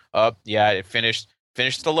lunchtime. Yeah, it finished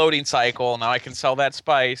the loading cycle. Now I can sell that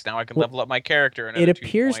spice. Now I can level up my character. It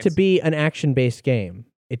appears to be an action-based game.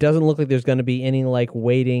 It doesn't look like there's going to be any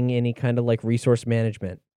waiting, any kind of resource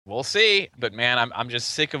management. We'll see. But man, I'm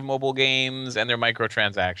just sick of mobile games and their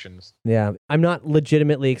microtransactions. Yeah, I'm not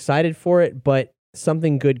legitimately excited for it, but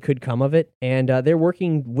something good could come of it. And they're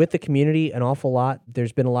working with the community an awful lot.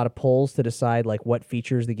 There's been a lot of polls to decide what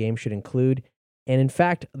features the game should include. And in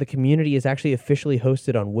fact, the community is actually officially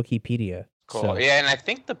hosted on Wikipedia. Cool. So. Yeah, and I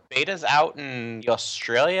think the beta's out in the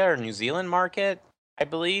Australia or New Zealand market, I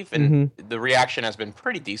believe, and the reaction has been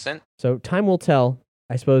pretty decent. So time will tell,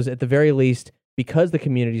 I suppose, at the very least, because the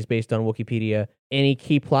community is based on Wikipedia, any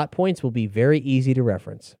key plot points will be very easy to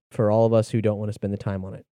reference for all of us who don't want to spend the time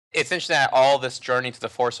on it. It's interesting that all this Journey to the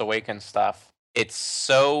Force Awakens stuff, it's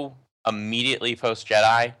so immediately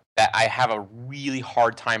post-Jedi that I have a really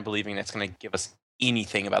hard time believing it's going to give us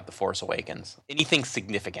anything about the Force Awakens, anything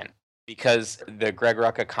significant. Because the Greg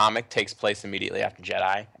Rucka comic takes place immediately after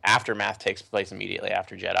Jedi. Aftermath takes place immediately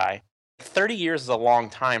after Jedi. 30 years is a long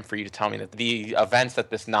time for you to tell me that the events that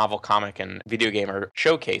this novel, comic, and video game are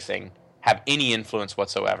showcasing have any influence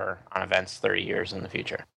whatsoever on events 30 years in the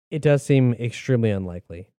future. It does seem extremely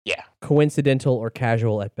unlikely. Yeah. Coincidental or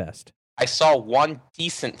casual at best. I saw one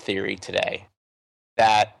decent theory today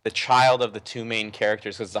that the child of the two main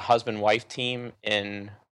characters is the husband-wife team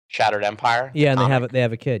in Shattered Empire. Yeah, and they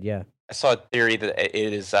have a kid, yeah. I saw a theory that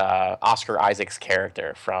it is Oscar Isaac's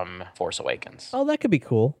character from Force Awakens. Oh, that could be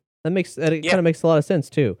cool. That kind of makes a lot of sense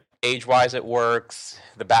too. Age-wise, it works.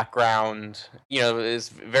 The background, is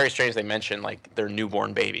very strange. They mention their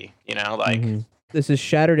newborn baby. This is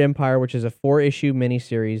Shattered Empire, which is a 4-issue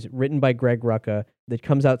miniseries written by Greg Rucka that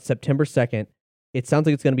comes out September 2nd. It sounds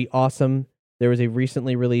like it's going to be awesome. There was a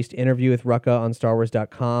recently released interview with Rucka on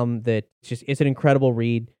StarWars.com that it's an incredible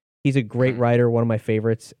read. He's a great writer, one of my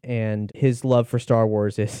favorites, and his love for Star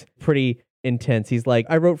Wars is pretty intense. He's like,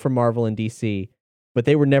 I wrote for Marvel and DC, but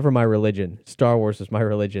they were never my religion. Star Wars was my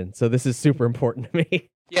religion. So this is super important to me.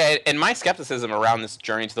 Yeah, and my skepticism around this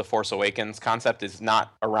Journey to the Force Awakens concept is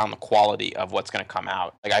not around the quality of what's going to come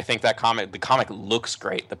out. Like, I think the comic looks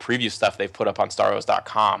great. The preview stuff they've put up on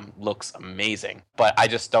StarWars.com looks amazing. But I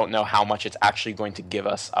just don't know how much it's actually going to give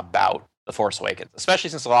us about the Force Awakens,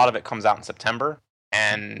 especially since a lot of it comes out in September,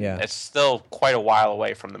 and it's still quite a while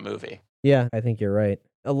away from the movie. Yeah, I think you're right.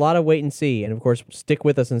 A lot of wait and see. And of course, stick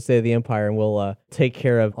with us in State of the Empire, and we'll take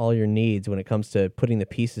care of all your needs when it comes to putting the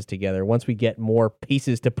pieces together. Once we get more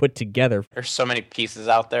pieces to put together. There's so many pieces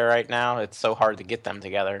out there right now. It's so hard to get them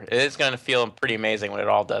together. It is going to feel pretty amazing when it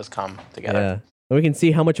all does come together. Yeah. And we can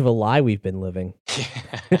see how much of a lie we've been living.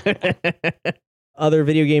 Other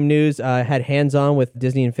video game news, had hands-on with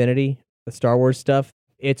Disney Infinity, the Star Wars stuff.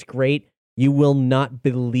 It's great. You will not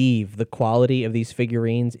believe the quality of these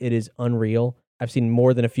figurines. It is unreal. I've seen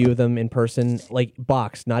more than a few of them in person, like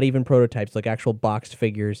boxed, not even prototypes, like actual boxed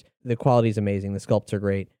figures. The quality is amazing. The sculpts are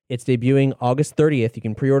great. It's debuting August 30th. You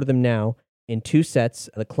can pre-order them now in 2 sets,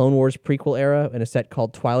 the Clone Wars prequel era and a set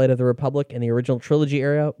called Twilight of the Republic, and the original trilogy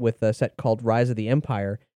era with a set called Rise of the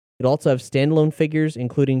Empire. It'll also have standalone figures,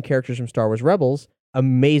 including characters from Star Wars Rebels.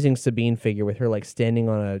 Amazing Sabine figure with her like standing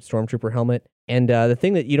on a stormtrooper helmet. And the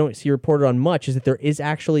thing that you don't see reported on much is that there is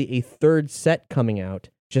actually a 3rd set coming out,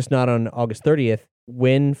 just not on August 30th.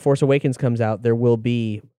 When Force Awakens comes out, there will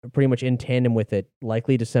be, pretty much in tandem with it,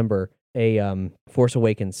 likely December, a Force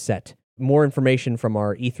Awakens set. More information from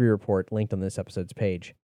our E3 report linked on this episode's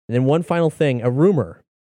page. And then one final thing, a rumor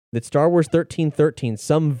that Star Wars 1313,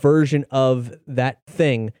 some version of that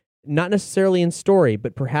thing, not necessarily in story,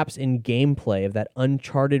 but perhaps in gameplay, of that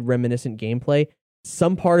Uncharted reminiscent gameplay,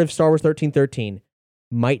 some part of Star Wars 1313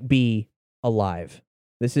 might be alive.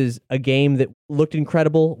 This is a game that looked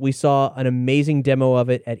incredible. We saw an amazing demo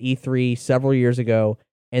of it at E3 several years ago,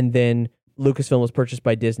 and then Lucasfilm was purchased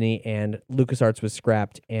by Disney, and LucasArts was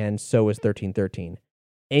scrapped, and so was 1313.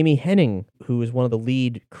 Amy Hennig, who is one of the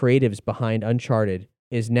lead creatives behind Uncharted,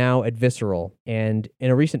 is now at Visceral, and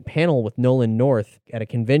in a recent panel with Nolan North at a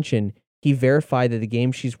convention, he verified that the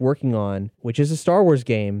game she's working on, which is a Star Wars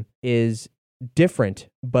game, is different,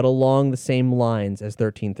 but along the same lines as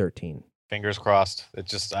 1313. Fingers crossed. It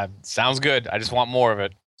just sounds good. I just want more of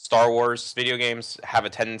it. Star Wars video games have a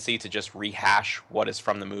tendency to just rehash what is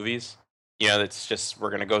from the movies. You know, it's just, we're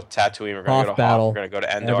going to go to Tatooine, we're going to go to Hoth, we're going to go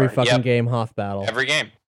to Endor. Every fucking game, Hoth battle. Every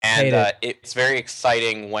game. And it's very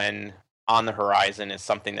exciting when on the horizon is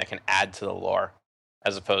something that can add to the lore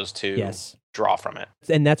as opposed to draw from it.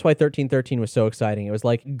 And that's why 1313 was so exciting. It was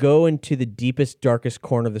like, go into the deepest, darkest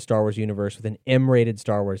corner of the Star Wars universe with an M-rated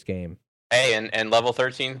Star Wars game. Hey, and level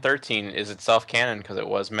 1313 is itself canon because it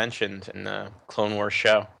was mentioned in the Clone Wars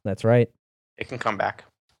show. That's right. It can come back.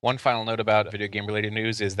 One final note about video game related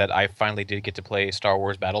news is that I finally did get to play Star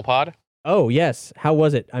Wars Battle Pod. Oh, yes. How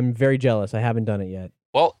was it? I'm very jealous. I haven't done it yet.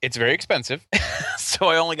 Well, it's very expensive, so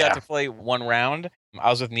I only got to play one round. I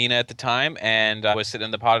was with Nina at the time, and I was sitting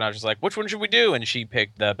in the pod, and I was just like, which one should we do? And she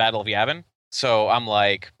picked the Battle of Yavin. So I'm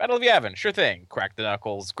like, Battle of Yavin, sure thing. Crack the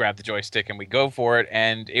knuckles, grab the joystick, and we go for it.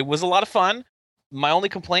 And it was a lot of fun. My only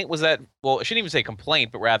complaint was that, well, I shouldn't even say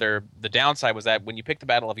complaint, but rather the downside was that when you pick the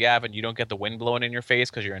Battle of Yavin, you don't get the wind blowing in your face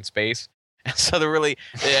because you're in space. And so I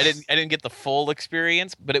didn't get the full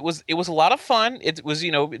experience, but it was a lot of fun. It was,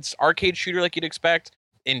 it's arcade shooter like you'd expect.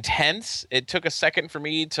 Intense. It took a second for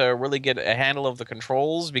me to really get a handle of the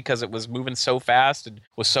controls because it was moving so fast and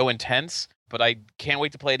was so intense. But I can't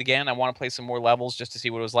wait to play it again. I want to play some more levels just to see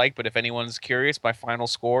what it was like. But if anyone's curious, my final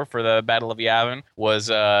score for the Battle of Yavin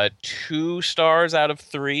was 2 stars out of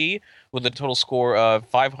 3 with a total score of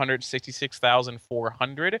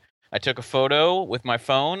 566,400. I took a photo with my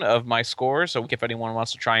phone of my score, so if anyone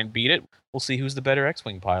wants to try and beat it, we'll see who's the better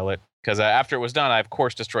X-Wing pilot. Because after it was done, I, of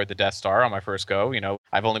course, destroyed the Death Star on my first go.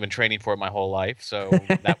 I've only been training for it my whole life, so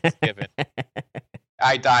that was given.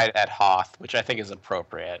 I died at Hoth, which I think is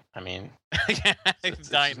appropriate. I mean,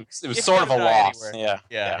 it was sort of a loss.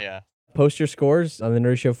 Yeah. Post your scores on the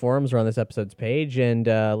Nerdy Show forums or on this episode's page, and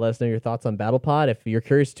let us know your thoughts on BattlePod. If you're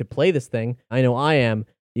curious to play this thing, I know I am.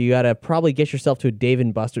 You got to probably get yourself to a Dave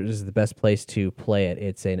 & Buster's. This is the best place to play it.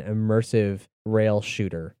 It's an immersive rail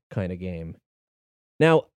shooter kind of game.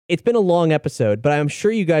 Now, it's been a long episode, but I'm sure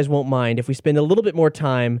you guys won't mind if we spend a little bit more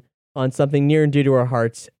time on something near and dear to our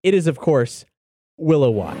hearts. It is, of course,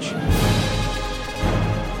 Willow Watch.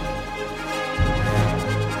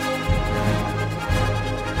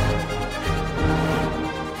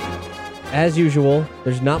 As usual,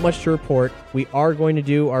 there's not much to report. We are going to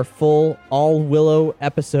do our full all Willow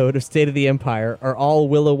episode of State of the Empire, our all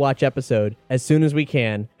Willow Watch episode, as soon as we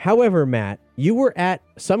can. However, Matt, you were at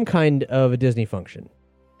some kind of a Disney function.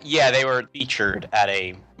 Yeah, they were featured at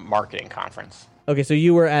a marketing conference. Okay, so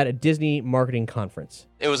you were at a Disney marketing conference.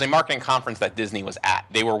 It was a marketing conference that Disney was at.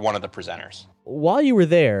 They were one of the presenters. While you were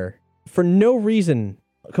there, for no reason,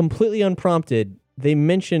 completely unprompted, they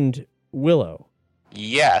mentioned Willow.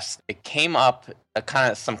 Yes, it came up, kind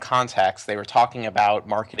of some context. They were talking about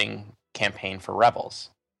marketing campaign for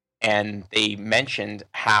Rebels. And they mentioned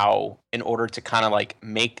how, in order to kind of like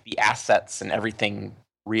make the assets and everything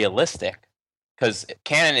realistic, because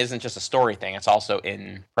canon isn't just a story thing, it's also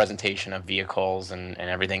in presentation of vehicles and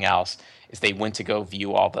everything else, is they went to go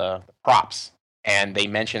view all the props. And they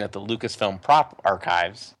mentioned that the Lucasfilm prop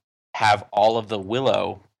archives have all of the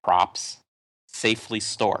Willow props safely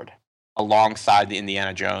stored alongside the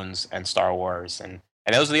Indiana Jones and Star Wars. And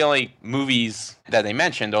those are the only movies that they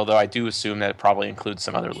mentioned, although I do assume that it probably includes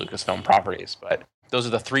some other Lucasfilm properties. But those are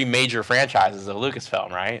the three major franchises of Lucasfilm,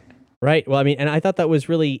 right? Right. Well, I mean, and I thought that was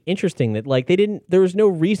really interesting that like there was no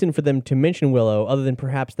reason for them to mention Willow other than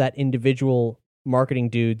perhaps that individual marketing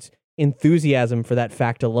dude's enthusiasm for that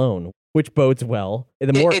fact alone, which bodes well.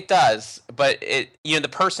 It does, but the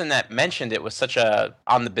person that mentioned it was such a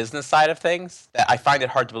on the business side of things that I find it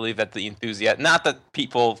hard to believe that the enthusiasm, not that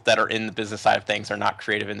people that are in the business side of things are not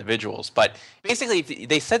creative individuals, but basically if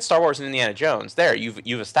they said Star Wars and Indiana Jones, there you've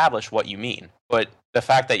established what you mean. But the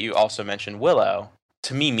fact that you also mentioned Willow,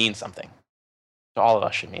 to me, means something. To all of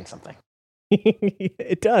us should mean something.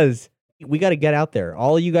 It does. We got to get out there.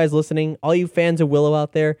 All you guys listening, all you fans of Willow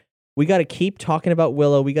out there, we got to keep talking about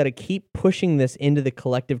Willow. We got to keep pushing this into the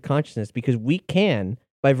collective consciousness because we can,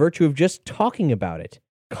 by virtue of just talking about it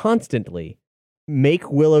constantly, make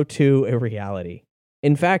Willow 2 a reality.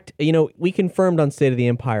 In fact, we confirmed on State of the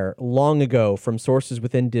Empire long ago from sources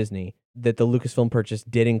within Disney that the Lucasfilm purchase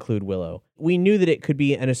did include Willow. We knew that it could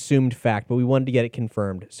be an assumed fact, but we wanted to get it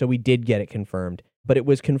confirmed, so we did get it confirmed. But it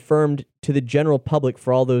was confirmed to the general public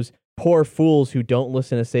for all those poor fools who don't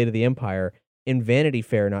listen to State of the Empire. In Vanity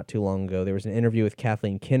Fair not too long ago, there was an interview with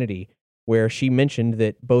Kathleen Kennedy where she mentioned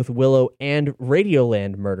that both Willow and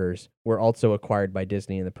Radioland Murders were also acquired by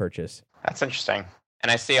Disney in the purchase. That's interesting.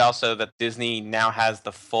 And I see also that Disney now has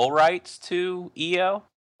the full rights to EO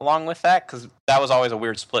along with that, because that was always a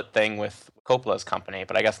weird split thing with Coppola's company.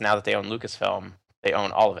 But I guess now that they own Lucasfilm, they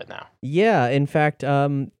own all of it now. Yeah, in fact,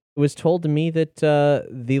 it was told to me that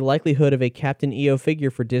the likelihood of a Captain EO figure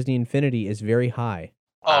for Disney Infinity is very high.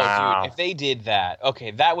 Oh, wow. Dude, if they did that,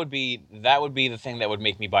 okay, that would be the thing that would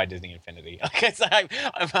make me buy Disney Infinity.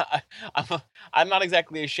 I'm not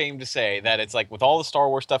exactly ashamed to say that it's like with all the Star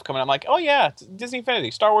Wars stuff coming, I'm like, oh yeah, Disney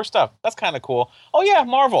Infinity, Star Wars stuff, that's kind of cool. Oh yeah,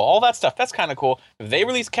 Marvel, all that stuff, that's kind of cool. If they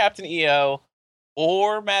release Captain EO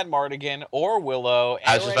or Mad Mardigan or Willow,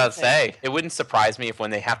 I was just about to say, it wouldn't surprise me if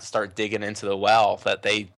when they have to start digging into the well that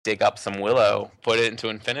they dig up some Willow, put it into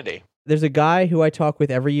Infinity. There's a guy who I talk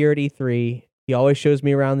with every year at E3. He always shows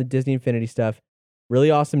me around the Disney Infinity stuff.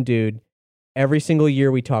 Really awesome dude. Every single year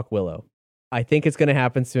we talk Willow. I think it's going to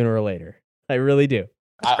happen sooner or later. I really do.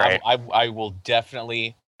 I will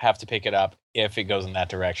definitely have to pick it up if it goes in that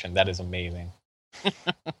direction. That is amazing.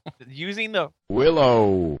 Using the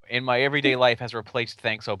Willow in my everyday life has replaced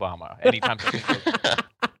thanks Obama. Anytime.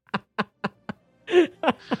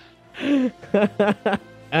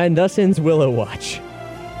 And thus ends Willow Watch.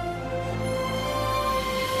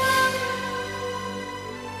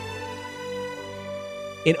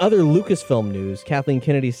 In other Lucasfilm news, Kathleen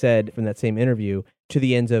Kennedy said from that same interview, to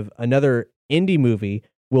the ends of another indie movie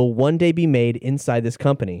will one day be made inside this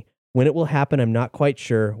company. When it will happen, I'm not quite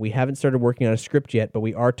sure. We haven't started working on a script yet, but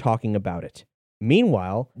we are talking about it.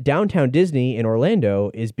 Meanwhile, Downtown Disney in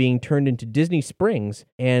Orlando is being turned into Disney Springs,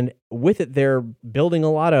 and with it, they're building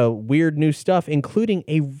a lot of weird new stuff, including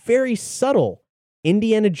a very subtle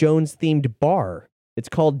Indiana Jones-themed bar. It's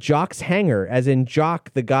called Jock's Hangar, as in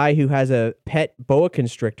Jock, the guy who has a pet boa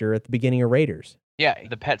constrictor at the beginning of Raiders. Yeah,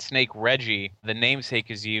 the pet snake Reggie, the namesake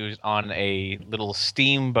is used on a little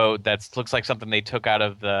steamboat that looks like something they took out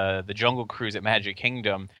of the Jungle Cruise at Magic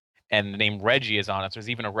Kingdom, and the name Reggie is on it. So there's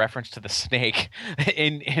even a reference to the snake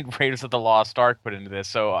in Raiders of the Lost Ark put into this.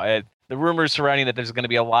 So the rumors surrounding that there's going to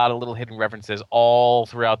be a lot of little hidden references all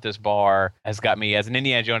throughout this bar has got me, as an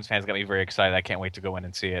Indiana Jones fan, has got me very excited. I can't wait to go in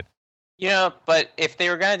and see it. But if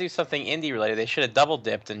they were going to do something indie related, they should have double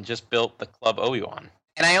dipped and just built the Club Obi-Wan.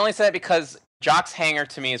 And I only say that because Jock's Hangar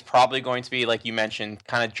to me is probably going to be, like you mentioned,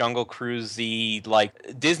 kind of Jungle Cruise-y,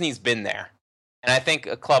 like Disney's been there. And I think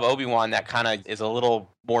a Club Obi-Wan that kind of is a little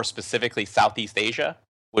more specifically Southeast Asia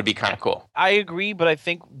would be kind of cool. I agree, but I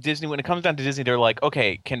think Disney, when it comes down to Disney, they're like,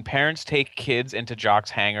 okay, can parents take kids into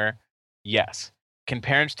Jock's Hangar? Yes. Can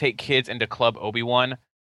parents take kids into Club Obi-Wan?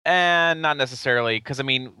 And not necessarily, because I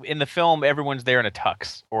mean, in the film, everyone's there in a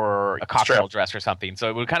tux or a cocktail dress or something. So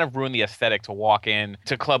it would kind of ruin the aesthetic to walk in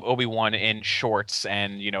to Club Obi-Wan in shorts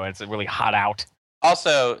and, it's really hot out.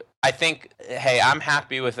 Also, I think, hey, I'm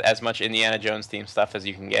happy with as much Indiana Jones themed stuff as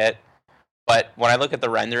you can get. But when I look at the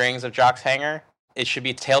renderings of Jock's Hangar, it should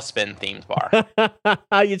be Tailspin themed bar.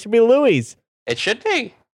 It should be Louis. It should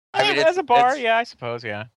be. I mean, as a bar, yeah, I suppose,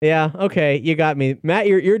 yeah. Yeah, okay, you got me. Matt,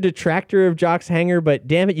 you're a detractor of Jock's Hangar, but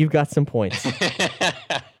damn it, you've got some points.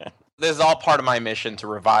 This is all part of my mission to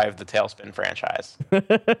revive the Tailspin franchise. Kind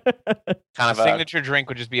of signature drink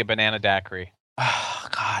would just be a banana daiquiri. Oh,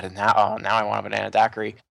 God, and now I want a banana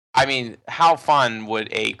daiquiri. I mean, how fun would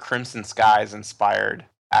a Crimson Skies inspired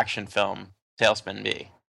action film Tailspin be?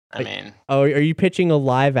 I mean... Oh, are you pitching a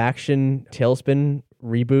live action Tailspin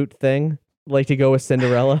reboot thing? Like to go with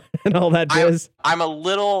Cinderella and all that biz? I'm a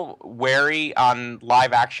little wary on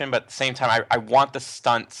live action, but at the same time, I want the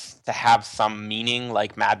stunts to have some meaning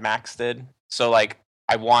like Mad Max did. So, like,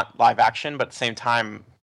 I want live action, but at the same time,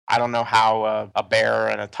 I don't know how a bear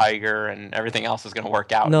and a tiger and everything else is going to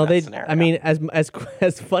work out. No, in that scenario. I mean, as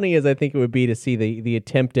funny as I think it would be to see the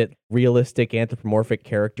attempt at realistic anthropomorphic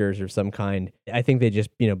characters of some kind, I think they just,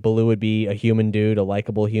 Baloo would be a human dude, a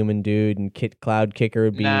likable human dude, and Cloud Kicker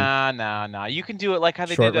would be... Nah. You can do it like how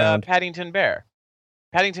they did Paddington Bear.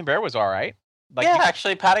 Paddington Bear was all right. Like,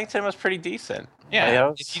 actually, Paddington was pretty decent.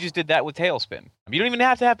 Yeah, if you just did that with Tailspin. You don't even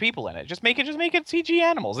have to have people in it. Just make it CG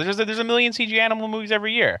animals. There's a million CG animal movies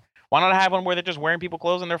every year. Why not have one where they're just wearing people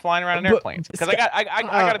clothes and they're flying around in airplanes? Because I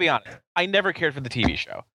got to be honest. I never cared for the TV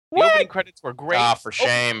show. The opening credits were great. Ah, for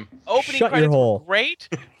shame. Opening credits were great.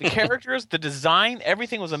 The characters, the design,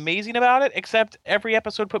 everything was amazing about it, except every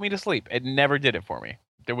episode put me to sleep. It never did it for me.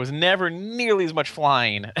 There was never nearly as much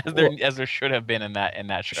flying as there should have been in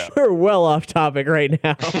that show. We're well off topic right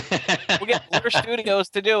now. We'll get Blur Studios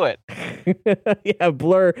to do it. Yeah,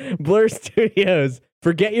 Blur Studios.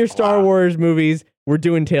 Forget your Star Wars movies. We're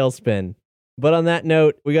doing Tailspin. But on that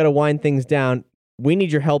note, we got to wind things down. We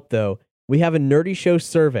need your help, though. We have a Nerdy Show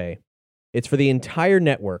survey. It's for the entire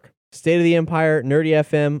network. State of the Empire, Nerdy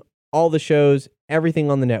FM, all the shows,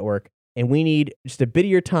 everything on the network. And we need just a bit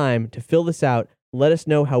of your time to fill this out. Let us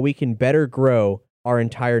know how we can better grow our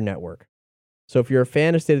entire network. So if you're a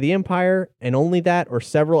fan of State of the Empire and only that or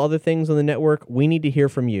several other things on the network, we need to hear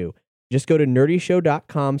from you. Just go to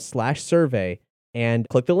nerdyshow.com/survey and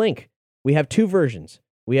click the link. We have two versions.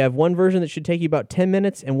 We have one version that should take you about 10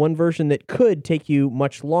 minutes and one version that could take you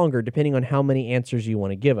much longer depending on how many answers you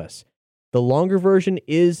want to give us. The longer version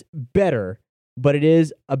is better, but it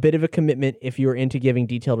is a bit of a commitment if you're into giving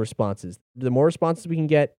detailed responses. The more responses we can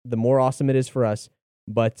get, the more awesome it is for us.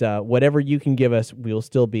 But whatever you can give us, we'll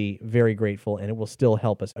still be very grateful, and it will still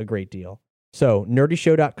help us a great deal. So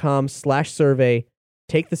nerdyshow.com/survey,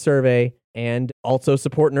 take the survey, and also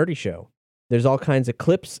support Nerdy Show. There's all kinds of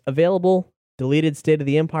clips available, deleted State of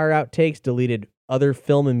the Empire outtakes, deleted other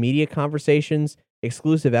film and media conversations,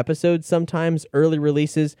 exclusive episodes sometimes, early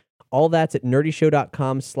releases. All that's at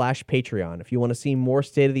nerdyshow.com/Patreon. If you want to see more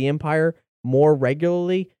State of the Empire more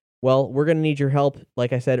regularly, well, we're going to need your help,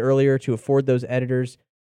 like I said earlier, to afford those editors.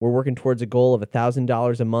 We're working towards a goal of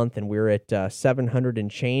 $1,000 a month, and we're at 700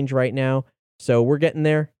 and change right now. So we're getting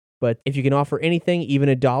there. But if you can offer anything, even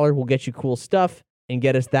 $1 will get you cool stuff and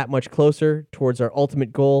get us that much closer towards our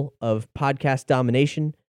ultimate goal of podcast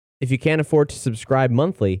domination. If you can't afford to subscribe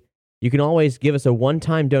monthly, you can always give us a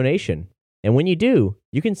one-time donation. And when you do,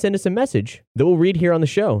 you can send us a message that we'll read here on the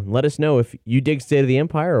show and let us know if you dig State of the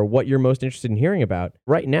Empire or what you're most interested in hearing about.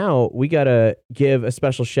 Right now, we got to give a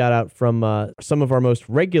special shout out from some of our most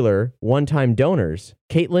regular one-time donors,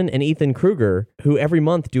 Caitlin and Ethan Kruger, who every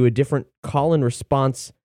month do a different call and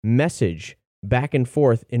response message back and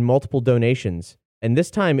forth in multiple donations. And this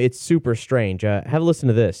time it's super strange. Have a listen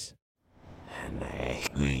to this.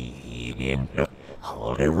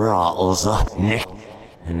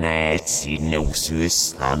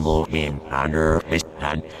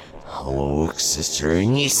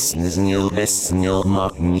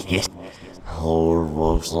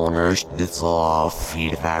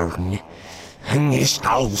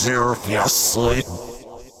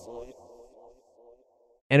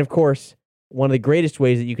 And of course, one of the greatest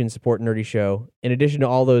ways that you can support Nerdy Show, in addition to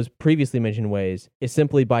all those previously mentioned ways, is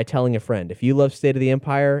simply by telling a friend. If you love State of the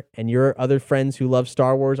Empire and your other friends who love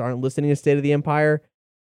Star Wars aren't listening to State of the Empire,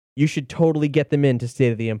 you should totally get them into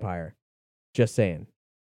State of the Empire. Just saying.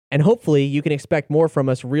 And hopefully you can expect more from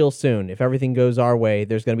us real soon. If everything goes our way,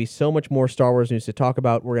 there's going to be so much more Star Wars news to talk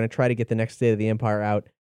about. We're going to try to get the next State of the Empire out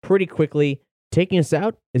pretty quickly. Taking us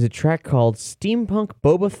out is a track called Steampunk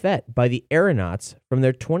Boba Fett by the Aeronauts from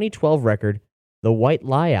their 2012 record, The White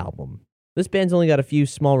Lie album. This band's only got a few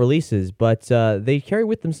small releases, but they carry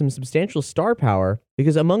with them some substantial star power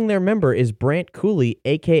because among their member is Brant Cooley,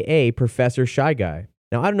 a.k.a. Professor Shy Guy.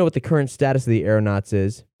 Now, I don't know what the current status of the Aeronauts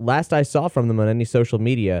is. Last I saw from them on any social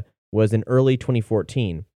media was in early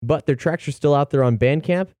 2014. But their tracks are still out there on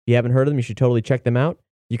Bandcamp. If you haven't heard of them, you should totally check them out.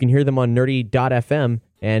 You can hear them on nerdy.fm,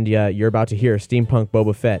 and you're about to hear Steampunk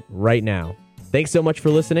Boba Fett right now. Thanks so much for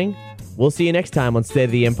listening. We'll see you next time on State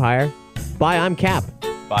of the Empire. Bye, I'm Cap.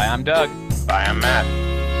 Bye, I'm Doug. Bye, I'm Matt.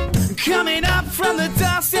 Coming up from the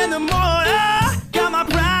dust in the mortar, got my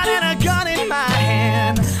pride and a gun in my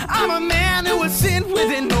hand. I'm a man who was sin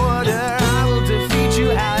within order. I will defeat you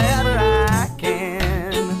however I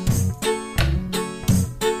can.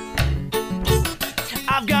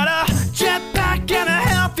 I've got a jetpack and a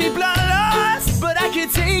healthy bloodlust, but I can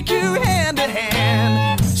take you hand to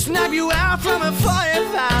hand, snap you out from afar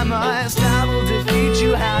if I must. I will defeat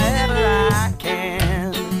you however I can.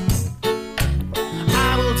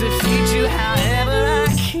 Defeat you however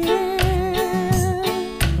I can.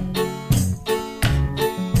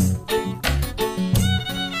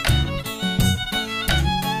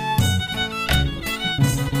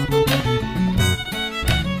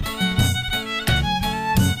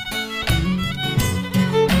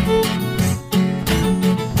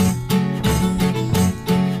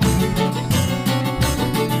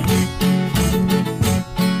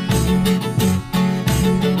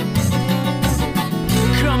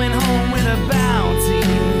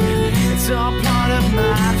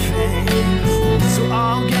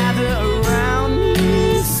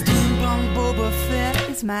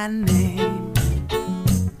 My name.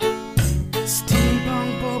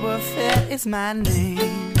 Steampunk Boba Fett is my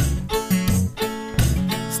name.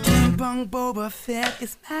 Steampunk Boba Fett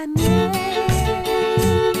is my name.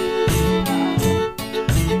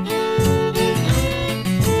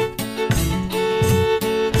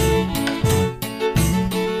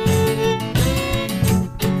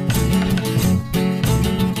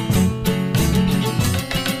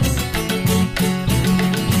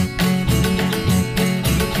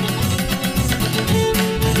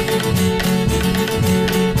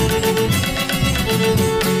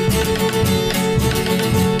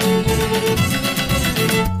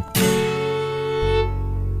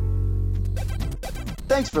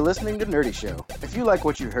 Thanks for listening to Nerdy Show. If you like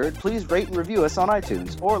what you heard, please rate and review us on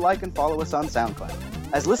iTunes or like and follow us on SoundCloud.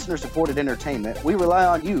 As listener-supported entertainment, we rely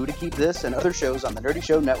on you to keep this and other shows on the Nerdy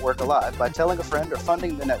Show Network alive by telling a friend or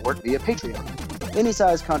funding the network via Patreon. Any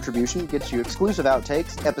size contribution gets you exclusive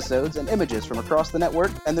outtakes, episodes, and images from across the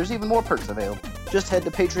network, and there's even more perks available. Just head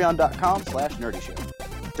to patreon.com/nerdyshow.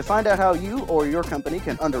 To find out how you or your company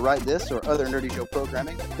can underwrite this or other Nerdy Show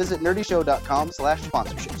programming, visit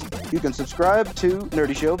nerdyshow.com/sponsorships. You can subscribe to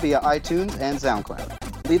Nerdy Show via iTunes and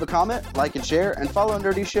SoundCloud. Leave a comment, like and share, and follow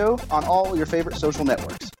Nerdy Show on all your favorite social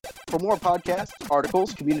networks. For more podcasts,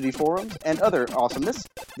 articles, community forums, and other awesomeness,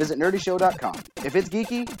 visit nerdyshow.com. If it's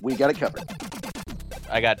geeky, we got it covered.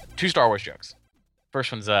 I got 2 Star Wars jokes.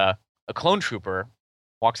 First one's a clone trooper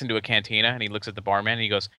walks into a cantina and he looks at the barman and he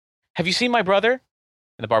goes, "Have you seen my brother?"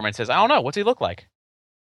 And the barman says, "I don't know. What's he look like?"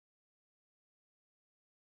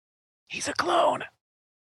 "He's a clone."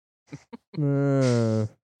 Uh,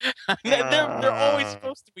 they're always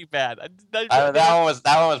supposed to be bad. That one was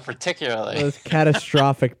particularly. It was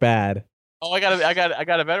catastrophic bad. Oh, I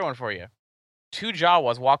got a better one for you. 2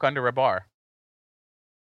 Jawas walk under a bar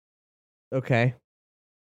Okay.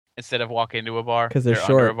 instead of walk into a bar 'Cause they're under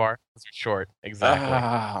short. a bar. 'Cause they're short. Exactly.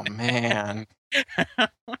 Oh man.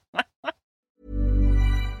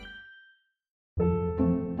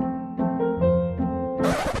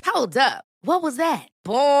 Hold up. What was that?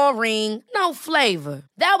 Boring. No flavor.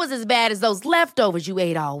 That was as bad as those leftovers you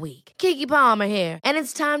ate all week. Keke Palmer here, and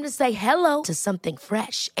it's time to say hello to something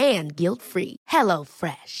fresh and guilt-free. Hello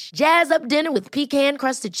Fresh. Jazz up dinner with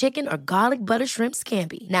pecan-crusted chicken or garlic butter shrimp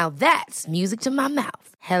scampi. Now that's music to my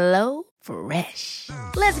mouth. Hello Fresh.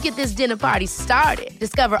 Let's get this dinner party started.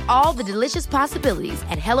 Discover all the delicious possibilities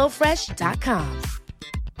at HelloFresh.com.